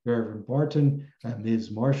history. Reverend Barton,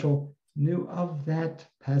 Ms. Marshall knew of that,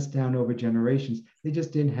 passed down over generations. They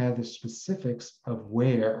just didn't have the specifics of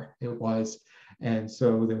where it was. And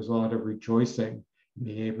so there was a lot of rejoicing in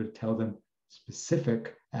being able to tell them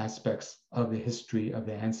specific aspects of the history of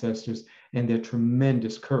the ancestors and their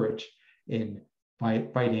tremendous courage in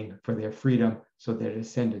fighting for their freedom so their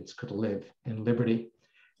descendants could live in liberty.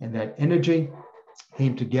 And that energy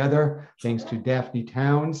came together thanks to Daphne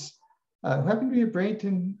Towns, who happened to be a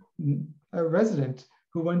Bradenton resident,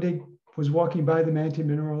 who one day was walking by the Manatee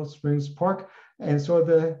Mineral Springs Park and saw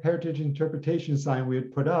the heritage interpretation sign we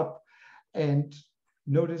had put up and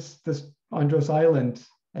noticed this Andros Island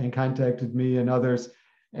and contacted me and others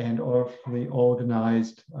and awfully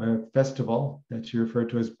organized a festival that she referred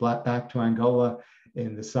to as Back to Angola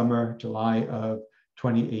in the summer, July of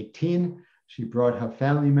 2018. She brought her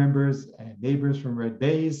family members and neighbors from Red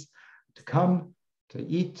Bays to come, to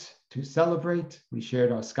eat, to celebrate. We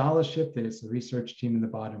shared our scholarship. There's the research team in the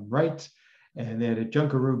bottom right. And they had a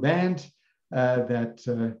Junkaroo band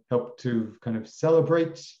that helped to kind of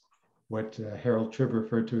celebrate what Harold Tribb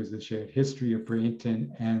referred to as the shared history of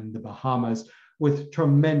Bradenton and the Bahamas with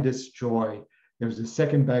tremendous joy. There was a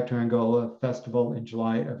second Back to Angola festival in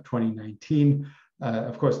July of 2019.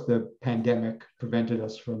 Of course, the pandemic prevented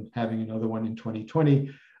us from having another one in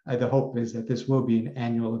 2020. The hope is that this will be an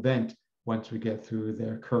annual event once we get through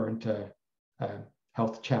their current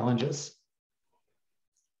health challenges.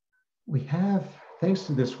 We have, thanks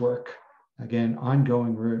to this work, again,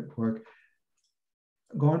 ongoing work,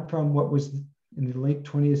 gone from what was in the late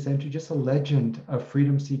 20th century, just a legend of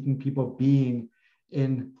freedom-seeking people being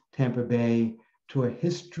in Tampa Bay, to a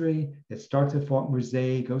history that starts at Fort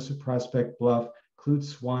Murray, goes to Prospect Bluff, includes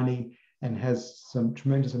Swanee, and has some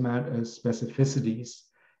tremendous amount of specificities.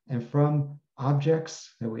 And from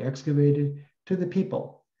objects that we excavated to the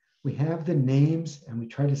people, we have the names, and we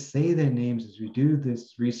try to say their names as we do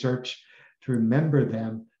this research to remember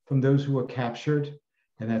them from those who were captured.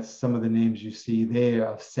 And that's some of the names you see there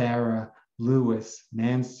of Sarah, Lewis,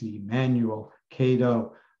 Nancy, Manuel,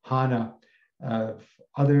 Cato, Hannah,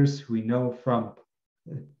 others who we know from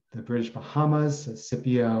the British Bahamas,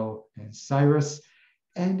 Scipio and Cyrus,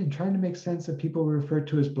 and in trying to make sense of people referred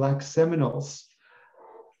to as Black Seminoles,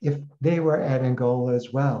 if they were at Angola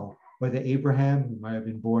as well, whether Abraham, who might have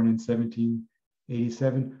been born in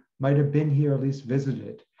 1787, might have been here, at least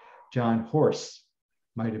visited. John Horse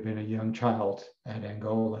might have been a young child at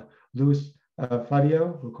Angola. Luis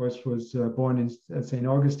Fabio, who of course was born in St.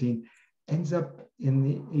 Augustine, ends up in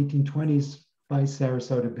the 1820s by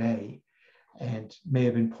Sarasota Bay and may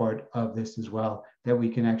have been part of this as well, that we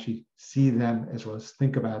can actually see them as well as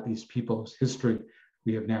think about these people's history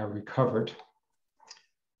we have now recovered.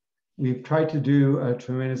 We've tried to do a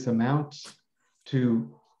tremendous amount to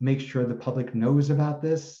make sure the public knows about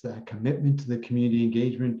this. The commitment to the community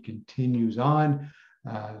engagement continues on,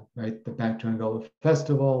 right? The Back to Angola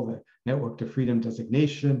Festival, the Network to Freedom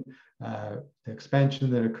designation, the expansion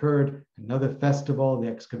that occurred, another festival, the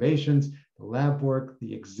excavations, the lab work,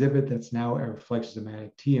 the exhibit that's now a Reflections of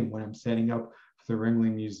Manatee, and what I'm setting up for the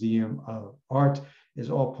Ringling Museum of Art is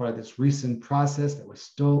all part of this recent process that was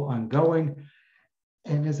still ongoing.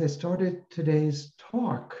 And as I started today's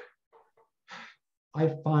talk, I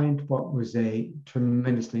find what was a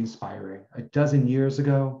tremendously inspiring. A dozen years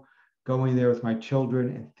ago, going there with my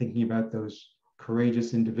children and thinking about those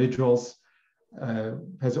courageous individuals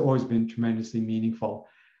has always been tremendously meaningful.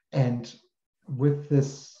 And with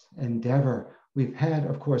this endeavor, we've had,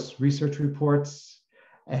 of course, research reports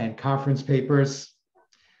and conference papers.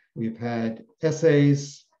 We've had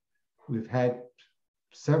essays. We've had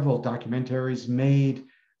several documentaries made,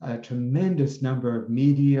 a tremendous number of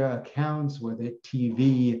media accounts, whether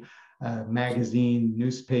TV, magazine,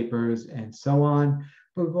 newspapers, and so on.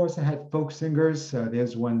 But we've also had folk singers.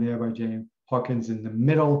 There's one there by Jane Hawkins in the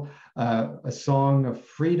middle, a song of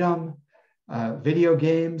freedom, video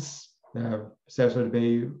games. The Sarasota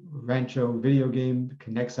Bay Rancho video game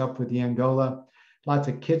connects up with the Angola. Lots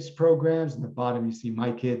of kids programs. In the bottom, you see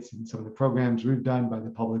my kids and some of the programs we've done by the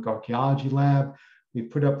Public Archaeology Lab.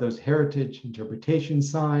 We've put up those heritage interpretation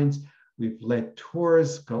signs. We've led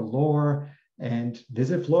tours galore, and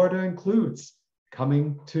Visit Florida includes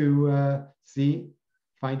coming to see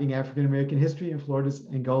Finding African American History in Florida's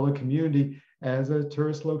Angola community as a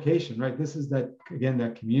tourist location, right? This is that, again,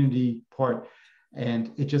 that community part.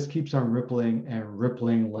 And it just keeps on rippling and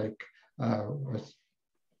rippling like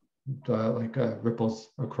ripples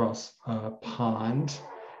across a pond.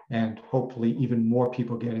 And hopefully even more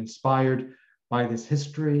people get inspired by this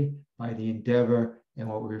history, by the endeavor, and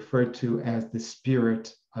what we refer to as the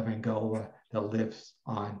spirit of Angola that lives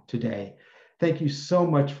on today. Thank you so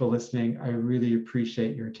much for listening. I really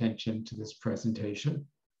appreciate your attention to this presentation.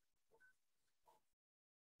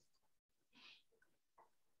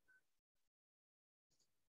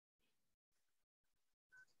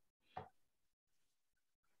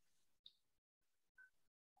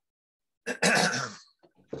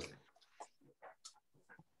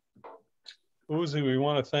 Uzi, we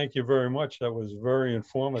want to thank you very much. That was very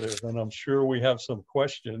informative, and I'm sure we have some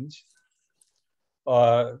questions.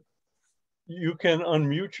 You can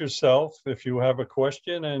unmute yourself if you have a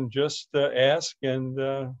question and just ask,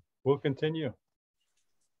 and we'll continue.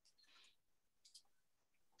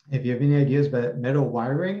 If you have any ideas about metal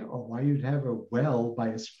wiring or why you'd have a well by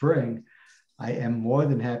a spring, I am more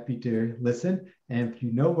than happy to listen. And if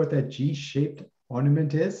you know what that G-shaped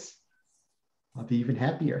ornament is, I'll be even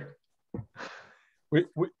happier.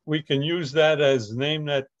 We can use that as name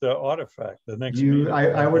that artifact the next meeting.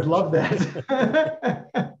 I would love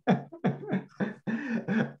that.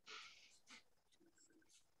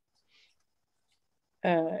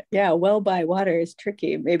 Yeah, well by water is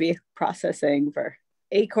tricky. Maybe processing for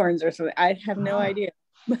acorns or something. I have no idea,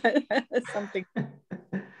 but something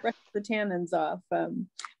brush the tannins off.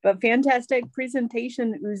 But fantastic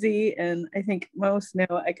presentation, Uzi. And I think most know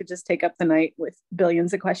I could just take up the night with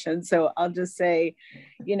billions of questions. So I'll just say,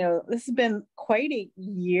 you know, this has been quite a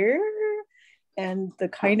year, and the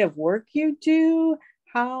kind of work you do,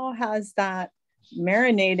 how has that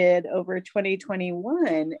marinated over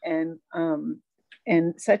 2021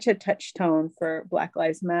 and such a touchstone for Black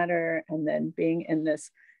Lives Matter, and then being in this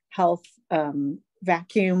health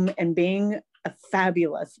vacuum and being a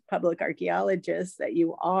fabulous public archaeologist that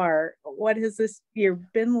you are. What has this year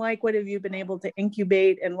been like? What have you been able to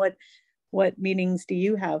incubate, and what meetings do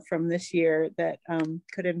you have from this year that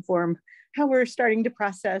could inform how we're starting to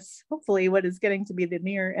process, hopefully, what is getting to be the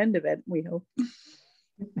near end of it, we hope?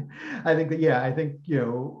 I think that, yeah, I think, you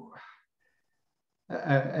know,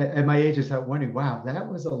 at my age, I start wondering, wow, that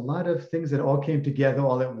was a lot of things that all came together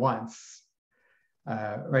all at once.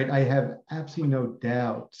 Right, I have absolutely no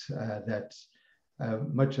doubt that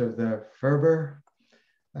much of the fervor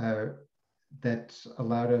that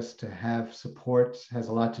allowed us to have support has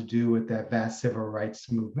a lot to do with that vast civil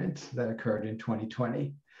rights movement that occurred in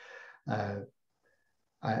 2020.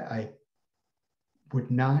 I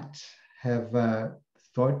would not have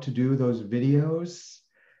thought to do those videos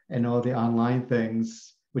and all the online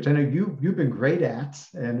things, which I know you've been great at,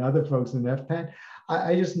 and other folks in FPAN.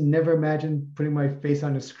 I just never imagined putting my face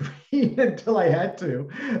on a screen until I had to,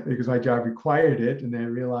 because my job required it. And then I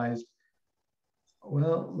realized,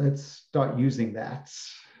 well, let's start using that.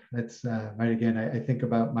 Let's, right, again, I think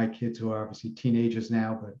about my kids who are obviously teenagers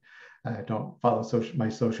now, but don't follow my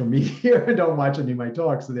social media, don't watch any of my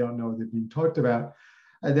talks, so they don't know they're being talked about.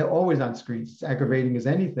 They're always on screens. It's aggravating as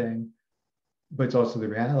anything, but it's also the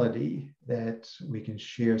reality that we can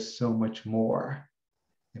share so much more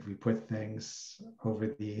if we put things over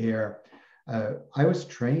the air. I was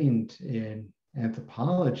trained in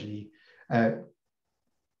anthropology to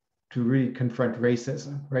really confront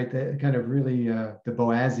racism, right? The kind of really the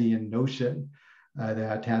Boasian notion that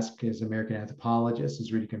our task as American anthropologists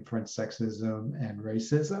is really confront sexism and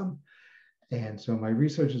racism. And so my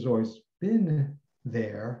research has always been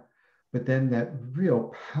there, but then that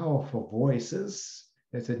real powerful voices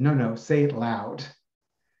that said, no, no, say it loud,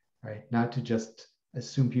 right? Not to just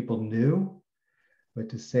assume people knew, but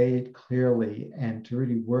to say it clearly and to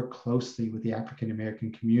really work closely with the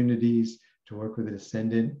African-American communities, to work with the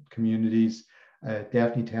descendant communities.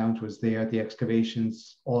 Daphne Towns was there at the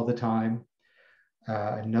excavations all the time.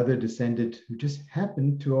 Another descendant who just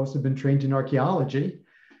happened to also been trained in archaeology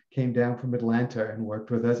came down from Atlanta and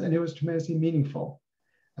worked with us, and it was tremendously meaningful.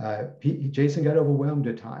 Jason got overwhelmed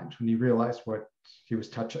at times when he realized what he was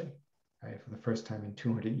touching, right? For the first time in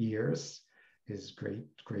 200 years, his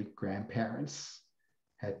great-great-grandparents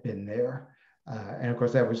had been there. And of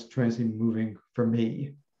course, that was tremendously moving for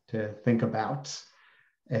me to think about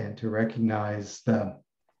and to recognize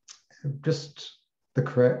just the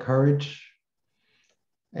courage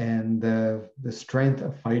and the strength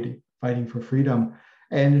of fighting for freedom.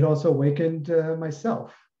 And it also awakened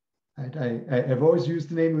myself. I've always used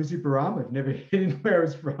the name Uzi Baram. I've never hidden where I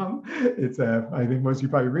was from. It's I think most of you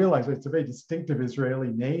probably realize it's a very distinctive Israeli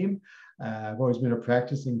name. I've always been a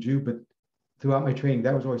practicing Jew, but throughout my training,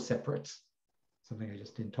 that was always separate. Something I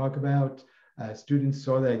just didn't talk about. Students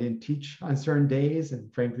saw that I didn't teach on certain days,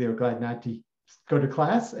 and frankly, they were glad not to go to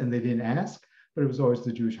class, and they didn't ask, but it was always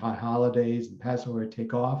the Jewish high holidays and Passover would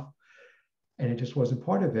take off, and it just wasn't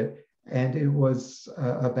part of it. And it was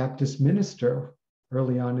a Baptist minister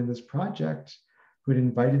early on in this project who had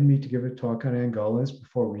invited me to give a talk on Angolas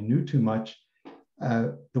before we knew too much,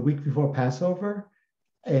 the week before Passover.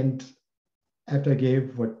 And after I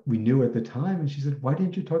gave what we knew at the time, and she said, "Why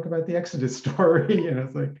didn't you talk about the Exodus story?" And I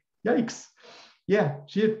was like, yikes. Yeah,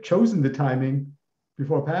 she had chosen the timing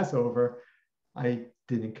before Passover. I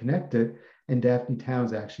didn't connect it. And Daphne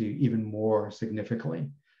Towns actually even more significantly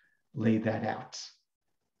laid that out.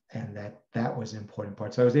 And that was an important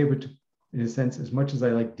part. So I was able to, in a sense, as much as I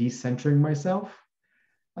like decentering myself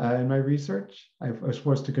in my research, I was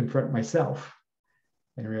forced to confront myself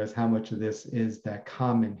and realize how much of this is that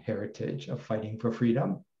common heritage of fighting for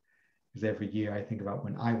freedom. Because every year I think about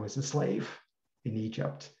when I was a slave in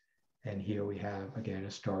Egypt. And here we have, again,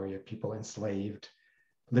 a story of people enslaved,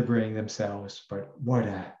 liberating themselves. But what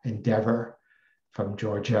an endeavor from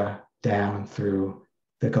Georgia down through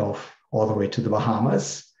the Gulf, all the way to the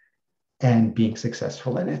Bahamas, and being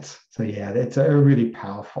successful in it. So yeah, it's a really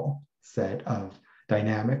powerful set of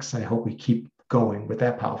dynamics. I hope we keep going with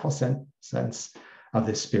that powerful sense of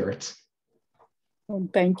the spirit. Well,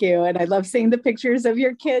 thank you. And I love seeing the pictures of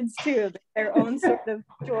your kids too, their own sort of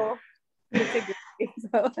visual figure.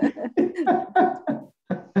 So.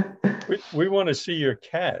 We want to see your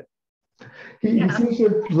cat. He seems to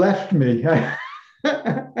have left me.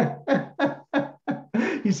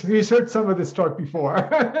 He's heard some of this talk before.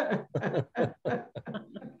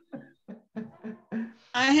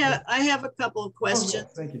 I have a couple of questions.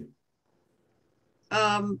 Oh, thank you.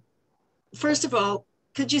 First of all,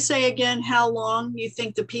 could you say again how long you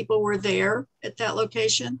think the people were there at that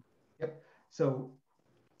location? Yep. So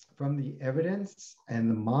from the evidence and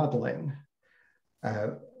the modeling,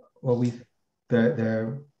 the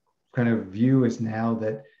kind of view is now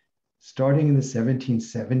that starting in the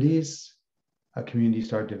 1770s, a community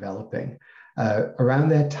started developing. Around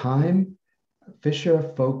that time, fisher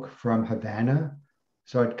folk from Havana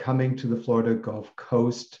started coming to the Florida Gulf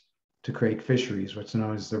Coast to create fisheries, what's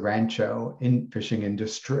known as the rancho fishing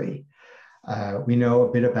industry. We know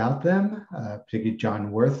a bit about them, particularly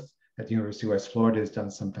John Worth at the University of West Florida has done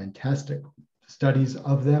some fantastic studies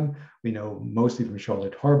of them. We know mostly from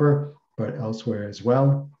Charlotte Harbor, but elsewhere as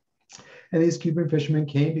well. And these Cuban fishermen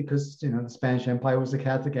came because, the Spanish Empire was a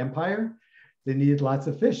Catholic empire. They needed lots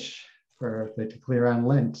of fish to clear on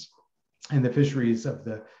Lent. And the fisheries of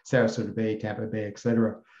the Sarasota Bay, Tampa Bay, et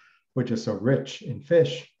cetera, were just so rich in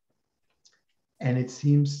fish. And it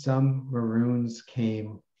seems some Maroons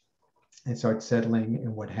came and started settling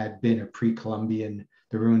in what had been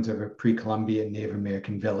the ruins of a pre-Columbian Native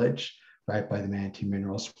American village, right by the Manatee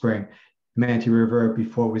Mineral Spring. The Manatee River,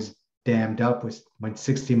 before it was dammed up, went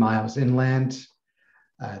 60 miles inland.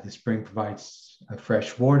 The spring provides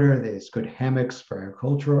fresh water. There's good hammocks for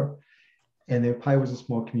agriculture. And there probably was a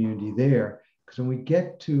small community there. Because when we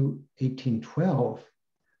get to 1812,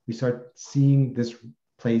 we start seeing this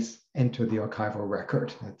place enter the archival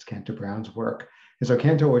record. That's Cantor Brown's work. And so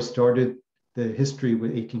Cantor always started the history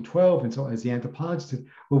with 1812. And so as the anthropologist said,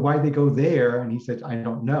 well, why'd they go there? And he said, I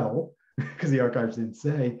don't know, because the archives didn't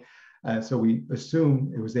say. So we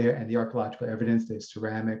assume it was there, and the archaeological evidence, there's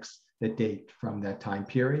ceramics that date from that time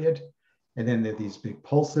period. And then there are these big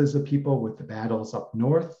pulses of people with the battles up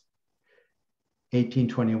north.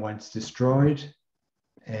 1821 is destroyed,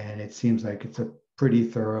 and it seems like it's a pretty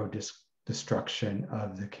thorough destruction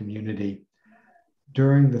of the community.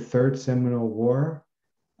 During the Third Seminole War,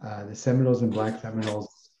 the Seminoles and Black Seminoles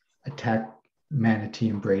attacked Manatee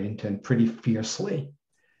and Bradenton pretty fiercely.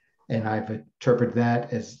 And I've interpreted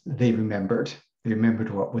that as they remembered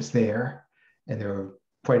what was there. And they were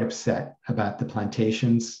quite upset about the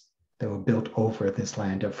plantations that were built over this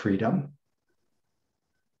land of freedom.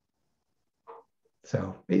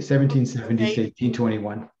 So 1770 to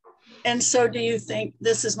 1821. And so do you think,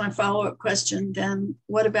 this is my follow-up question then,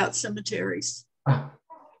 what about cemeteries?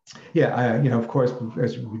 Yeah, of course,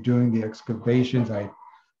 as we were doing the excavations, I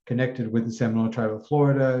connected with the Seminole Tribe of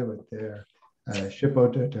Florida, with their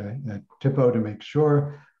TIPO to make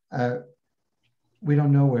sure. We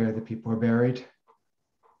don't know where the people are buried.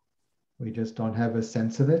 We just don't have a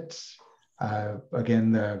sense of it.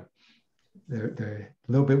 Again, the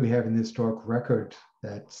little bit we have in the historic record,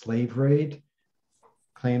 that slave raid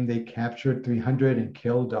claimed they captured 300 and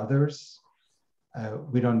killed others.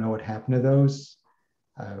 We don't know what happened to those.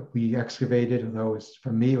 We excavated, although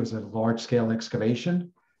for me, it was a large scale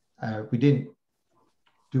excavation. We didn't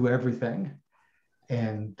do everything.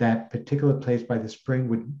 And that particular place by the spring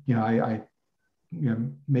would, I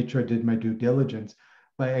made sure I did my due diligence,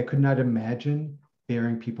 but I could not imagine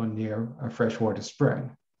burying people near a freshwater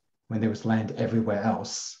spring when there was land everywhere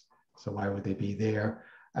else. So why would they be there?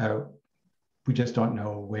 We just don't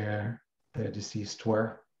know where the deceased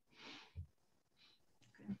were.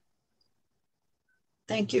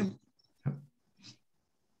 Thank you.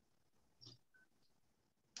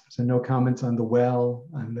 So no comments on the well,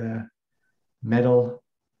 on the metal,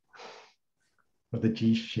 or the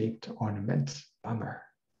G-shaped ornament. Bummer.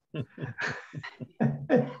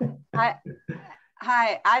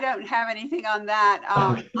 Hi, I don't have anything on that.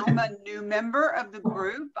 Okay. I'm a new member of the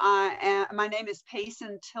group. And my name is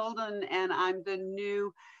Payson Tilden, and I'm the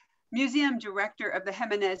new museum director of the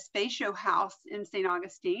Jimenez Facio House in St.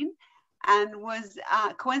 Augustine. And was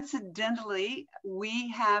coincidentally, we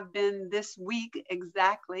have been this week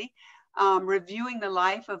exactly reviewing the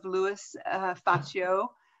life of Louis Facio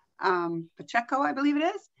Pacheco, I believe it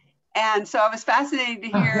is. And so I was fascinated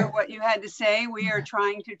to hear what you had to say. We are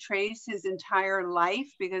trying to trace his entire life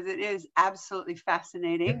because it is absolutely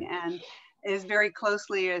fascinating and is very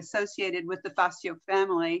closely associated with the Facio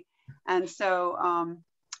family. And so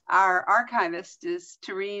our archivist is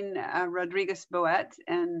Tarine Rodriguez Boet,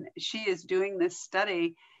 and she is doing this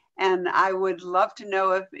study. And I would love to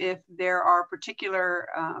know if there are particular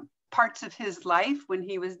parts of his life when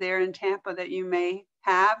he was there in Tampa that you may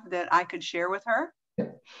have that I could share with her.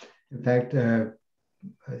 In fact,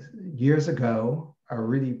 years ago, a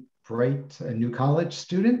really bright New College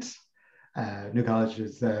student, New College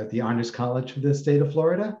is the honors college of the state of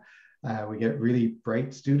Florida. We get really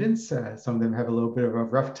bright students. Some of them have a little bit of a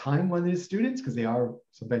rough time when they're students because they are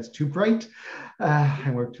sometimes too bright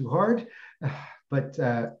and work too hard. But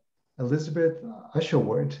Elizabeth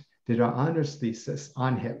Usherwood did our honors thesis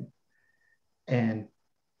on him and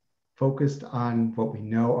focused on what we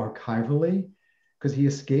know archivally, because he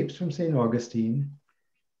escapes from St. Augustine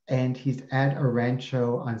and he's at a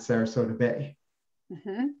rancho on Sarasota Bay.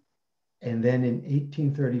 Mm-hmm. And then in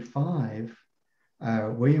 1835,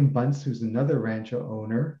 William Bunce, who's another rancho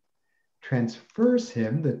owner, transfers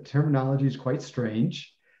him, the terminology is quite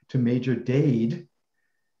strange, to Major Dade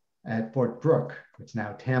at Fort Brooke, it's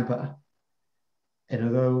now Tampa. And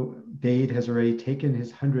although Dade has already taken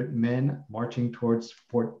his 100 men marching towards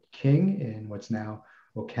Fort King in what's now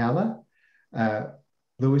Ocala,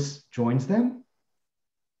 Lewis joins them.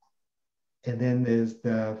 And then there's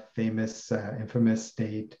the famous, infamous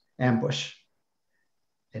Dade ambush.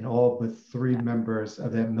 And all but 3 members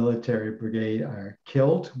of that military brigade are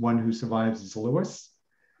killed. One who survives is Lewis,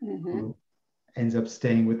 Mm-hmm. who ends up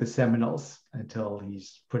staying with the Seminoles until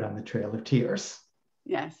he's put on the Trail of Tears.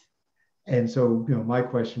 Yes. And so, my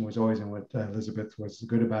question was always, and what Elizabeth was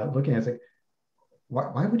good about looking at, is like,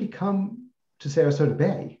 why would he come to Sarasota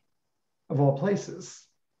Bay, of all places?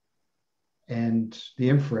 And the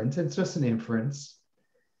inference, it's just an inference,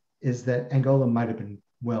 is that Angola might have been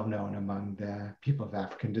well known among the people of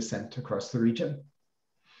African descent across the region.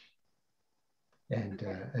 And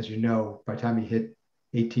as you know, by the time he hit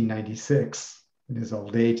 1896, in his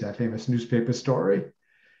old age, that famous newspaper story,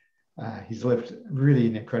 he's lived really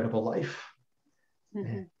an incredible life.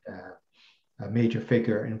 And, a major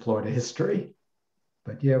figure in Florida history.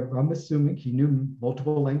 But yeah, I'm assuming he knew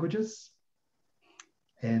multiple languages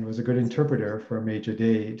and was a good interpreter for Major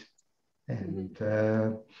Dade. And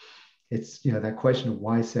it's, you know, that question of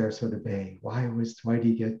why Sarasota Bay? Why did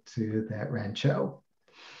he get to that rancho?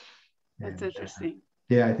 That's And, interesting.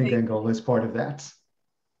 yeah, I think Angola is part of that.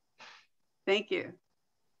 Thank you.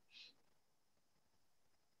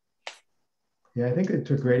 Yeah, I think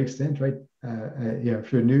to a great extent, right? Yeah,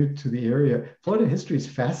 if you're new to the area, Florida history is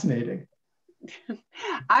fascinating.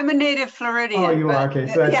 I'm a native Floridian. Oh, you are? Okay,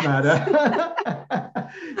 so that's yes. not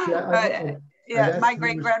a... Yeah, my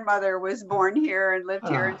great-grandmother was born here and lived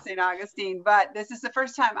here in St. Augustine, but this is the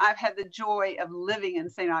first time I've had the joy of living in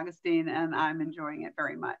St. Augustine, and I'm enjoying it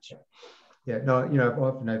very much. Yeah, no, you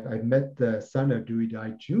know, I've met the son of Dewey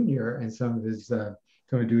Dye Jr. and some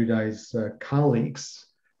of Dewey Dye's colleagues,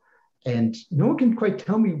 and no one can quite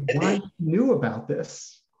tell me why he knew about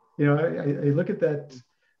this. You know, I look at that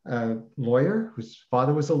lawyer whose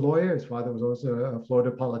father was a lawyer. His father was also a Florida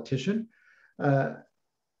politician,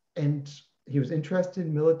 and he was interested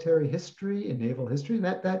in military history and naval history. And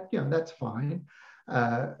that you know, that's fine.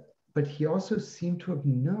 But he also seemed to have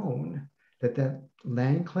known that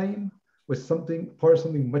land claim was part of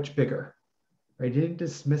something much bigger. Right? He didn't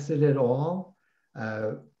dismiss it at all.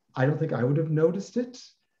 I don't think I would have noticed it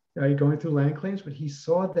going through land claims, but he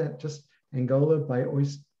saw that just Angola by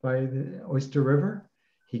the Oyster River.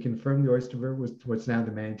 He confirmed the Oyster River was what's now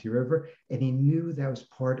the Manatee River, and he knew that was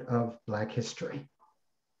part of Black history.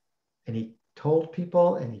 And he told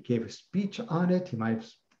people, and he gave a speech on it. He might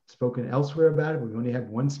have spoken elsewhere about it, but we only had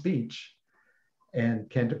one speech. And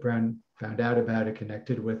Kent Brown found out about it,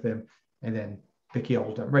 connected with him, and then Vicky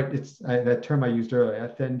Oldham. Right? It's that term I used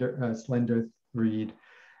earlier, a slender reed.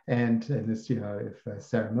 And this, you know, if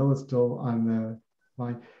Sarah Mill is still on the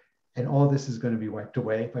line, and all this is going to be wiped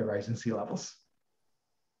away by rising sea levels.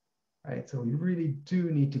 Right? So we really do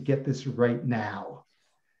need to get this right now,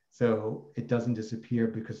 so it doesn't disappear,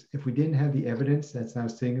 because if we didn't have the evidence that's now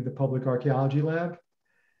sitting in the public archaeology lab,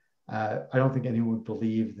 I don't think anyone would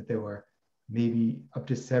believe that there were maybe up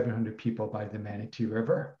to 700 people by the Manatee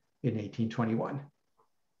River in 1821.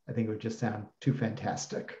 I think it would just sound too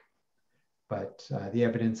fantastic. But the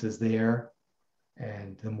evidence is there,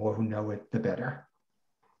 and the more who know it, the better.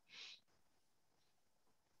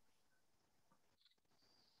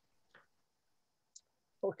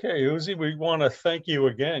 Okay, Uzi, we want to thank you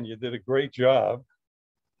again. You did a great job.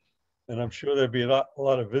 And I'm sure there'd be a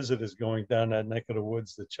lot of visitors going down that neck of the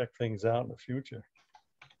woods to check things out in the future.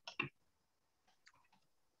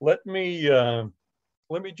 Let me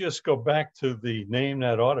just go back to the Name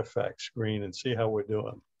That Artifact screen and see how we're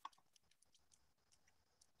doing.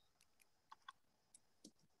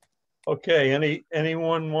 Okay,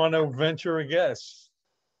 anyone want to venture a guess?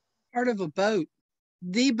 Part of a boat.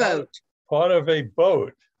 The boat. Part of a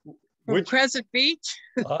boat. From Crescent Beach?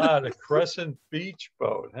 The Crescent Beach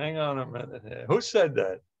boat. Hang on a minute here. Who said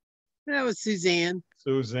that? That was Suzanne.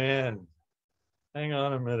 Suzanne. Hang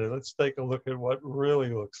on a minute. Let's take a look at what it really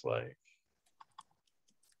looks like.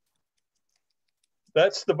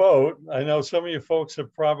 That's the boat. I know some of you folks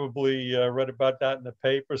have probably read about that in the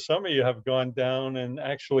paper. Some of you have gone down and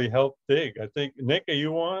actually helped dig. I think, Nick, are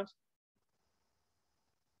you on?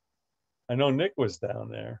 I know Nick was down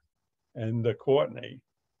there, and Courtney.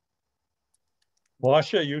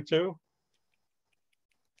 Marcia, you too?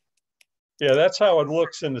 Yeah, that's how it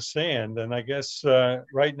looks in the sand. And I guess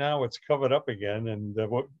right now it's covered up again. And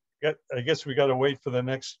I guess we got to wait for the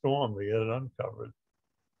next storm to get it uncovered.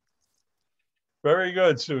 Very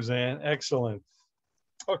good, Suzanne. Excellent.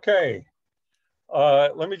 Okay.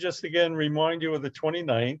 Let me just again remind you of the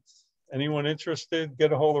 29th. Anyone interested,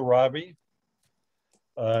 get a hold of Robbie.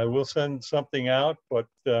 We'll send something out, but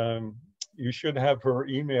you should have her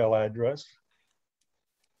email address.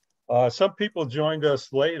 Some people joined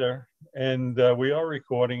us later, and we are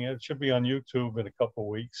recording it. It should be on YouTube in a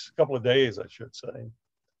couple of days, I should say.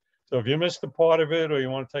 So if you missed a part of it or you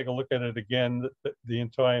want to take a look at it again, the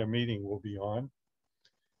entire meeting will be on.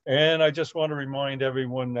 And I just want to remind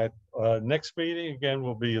everyone that next meeting, again,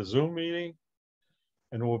 will be a Zoom meeting,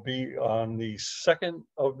 and will be on the 2nd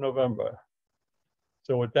of November.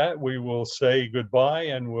 So with that, we will say goodbye,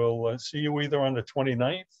 and we'll see you either on the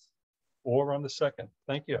 29th or on the 2nd.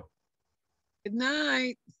 Thank you. Good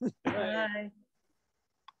night. Good night. Bye.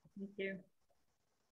 Thank you.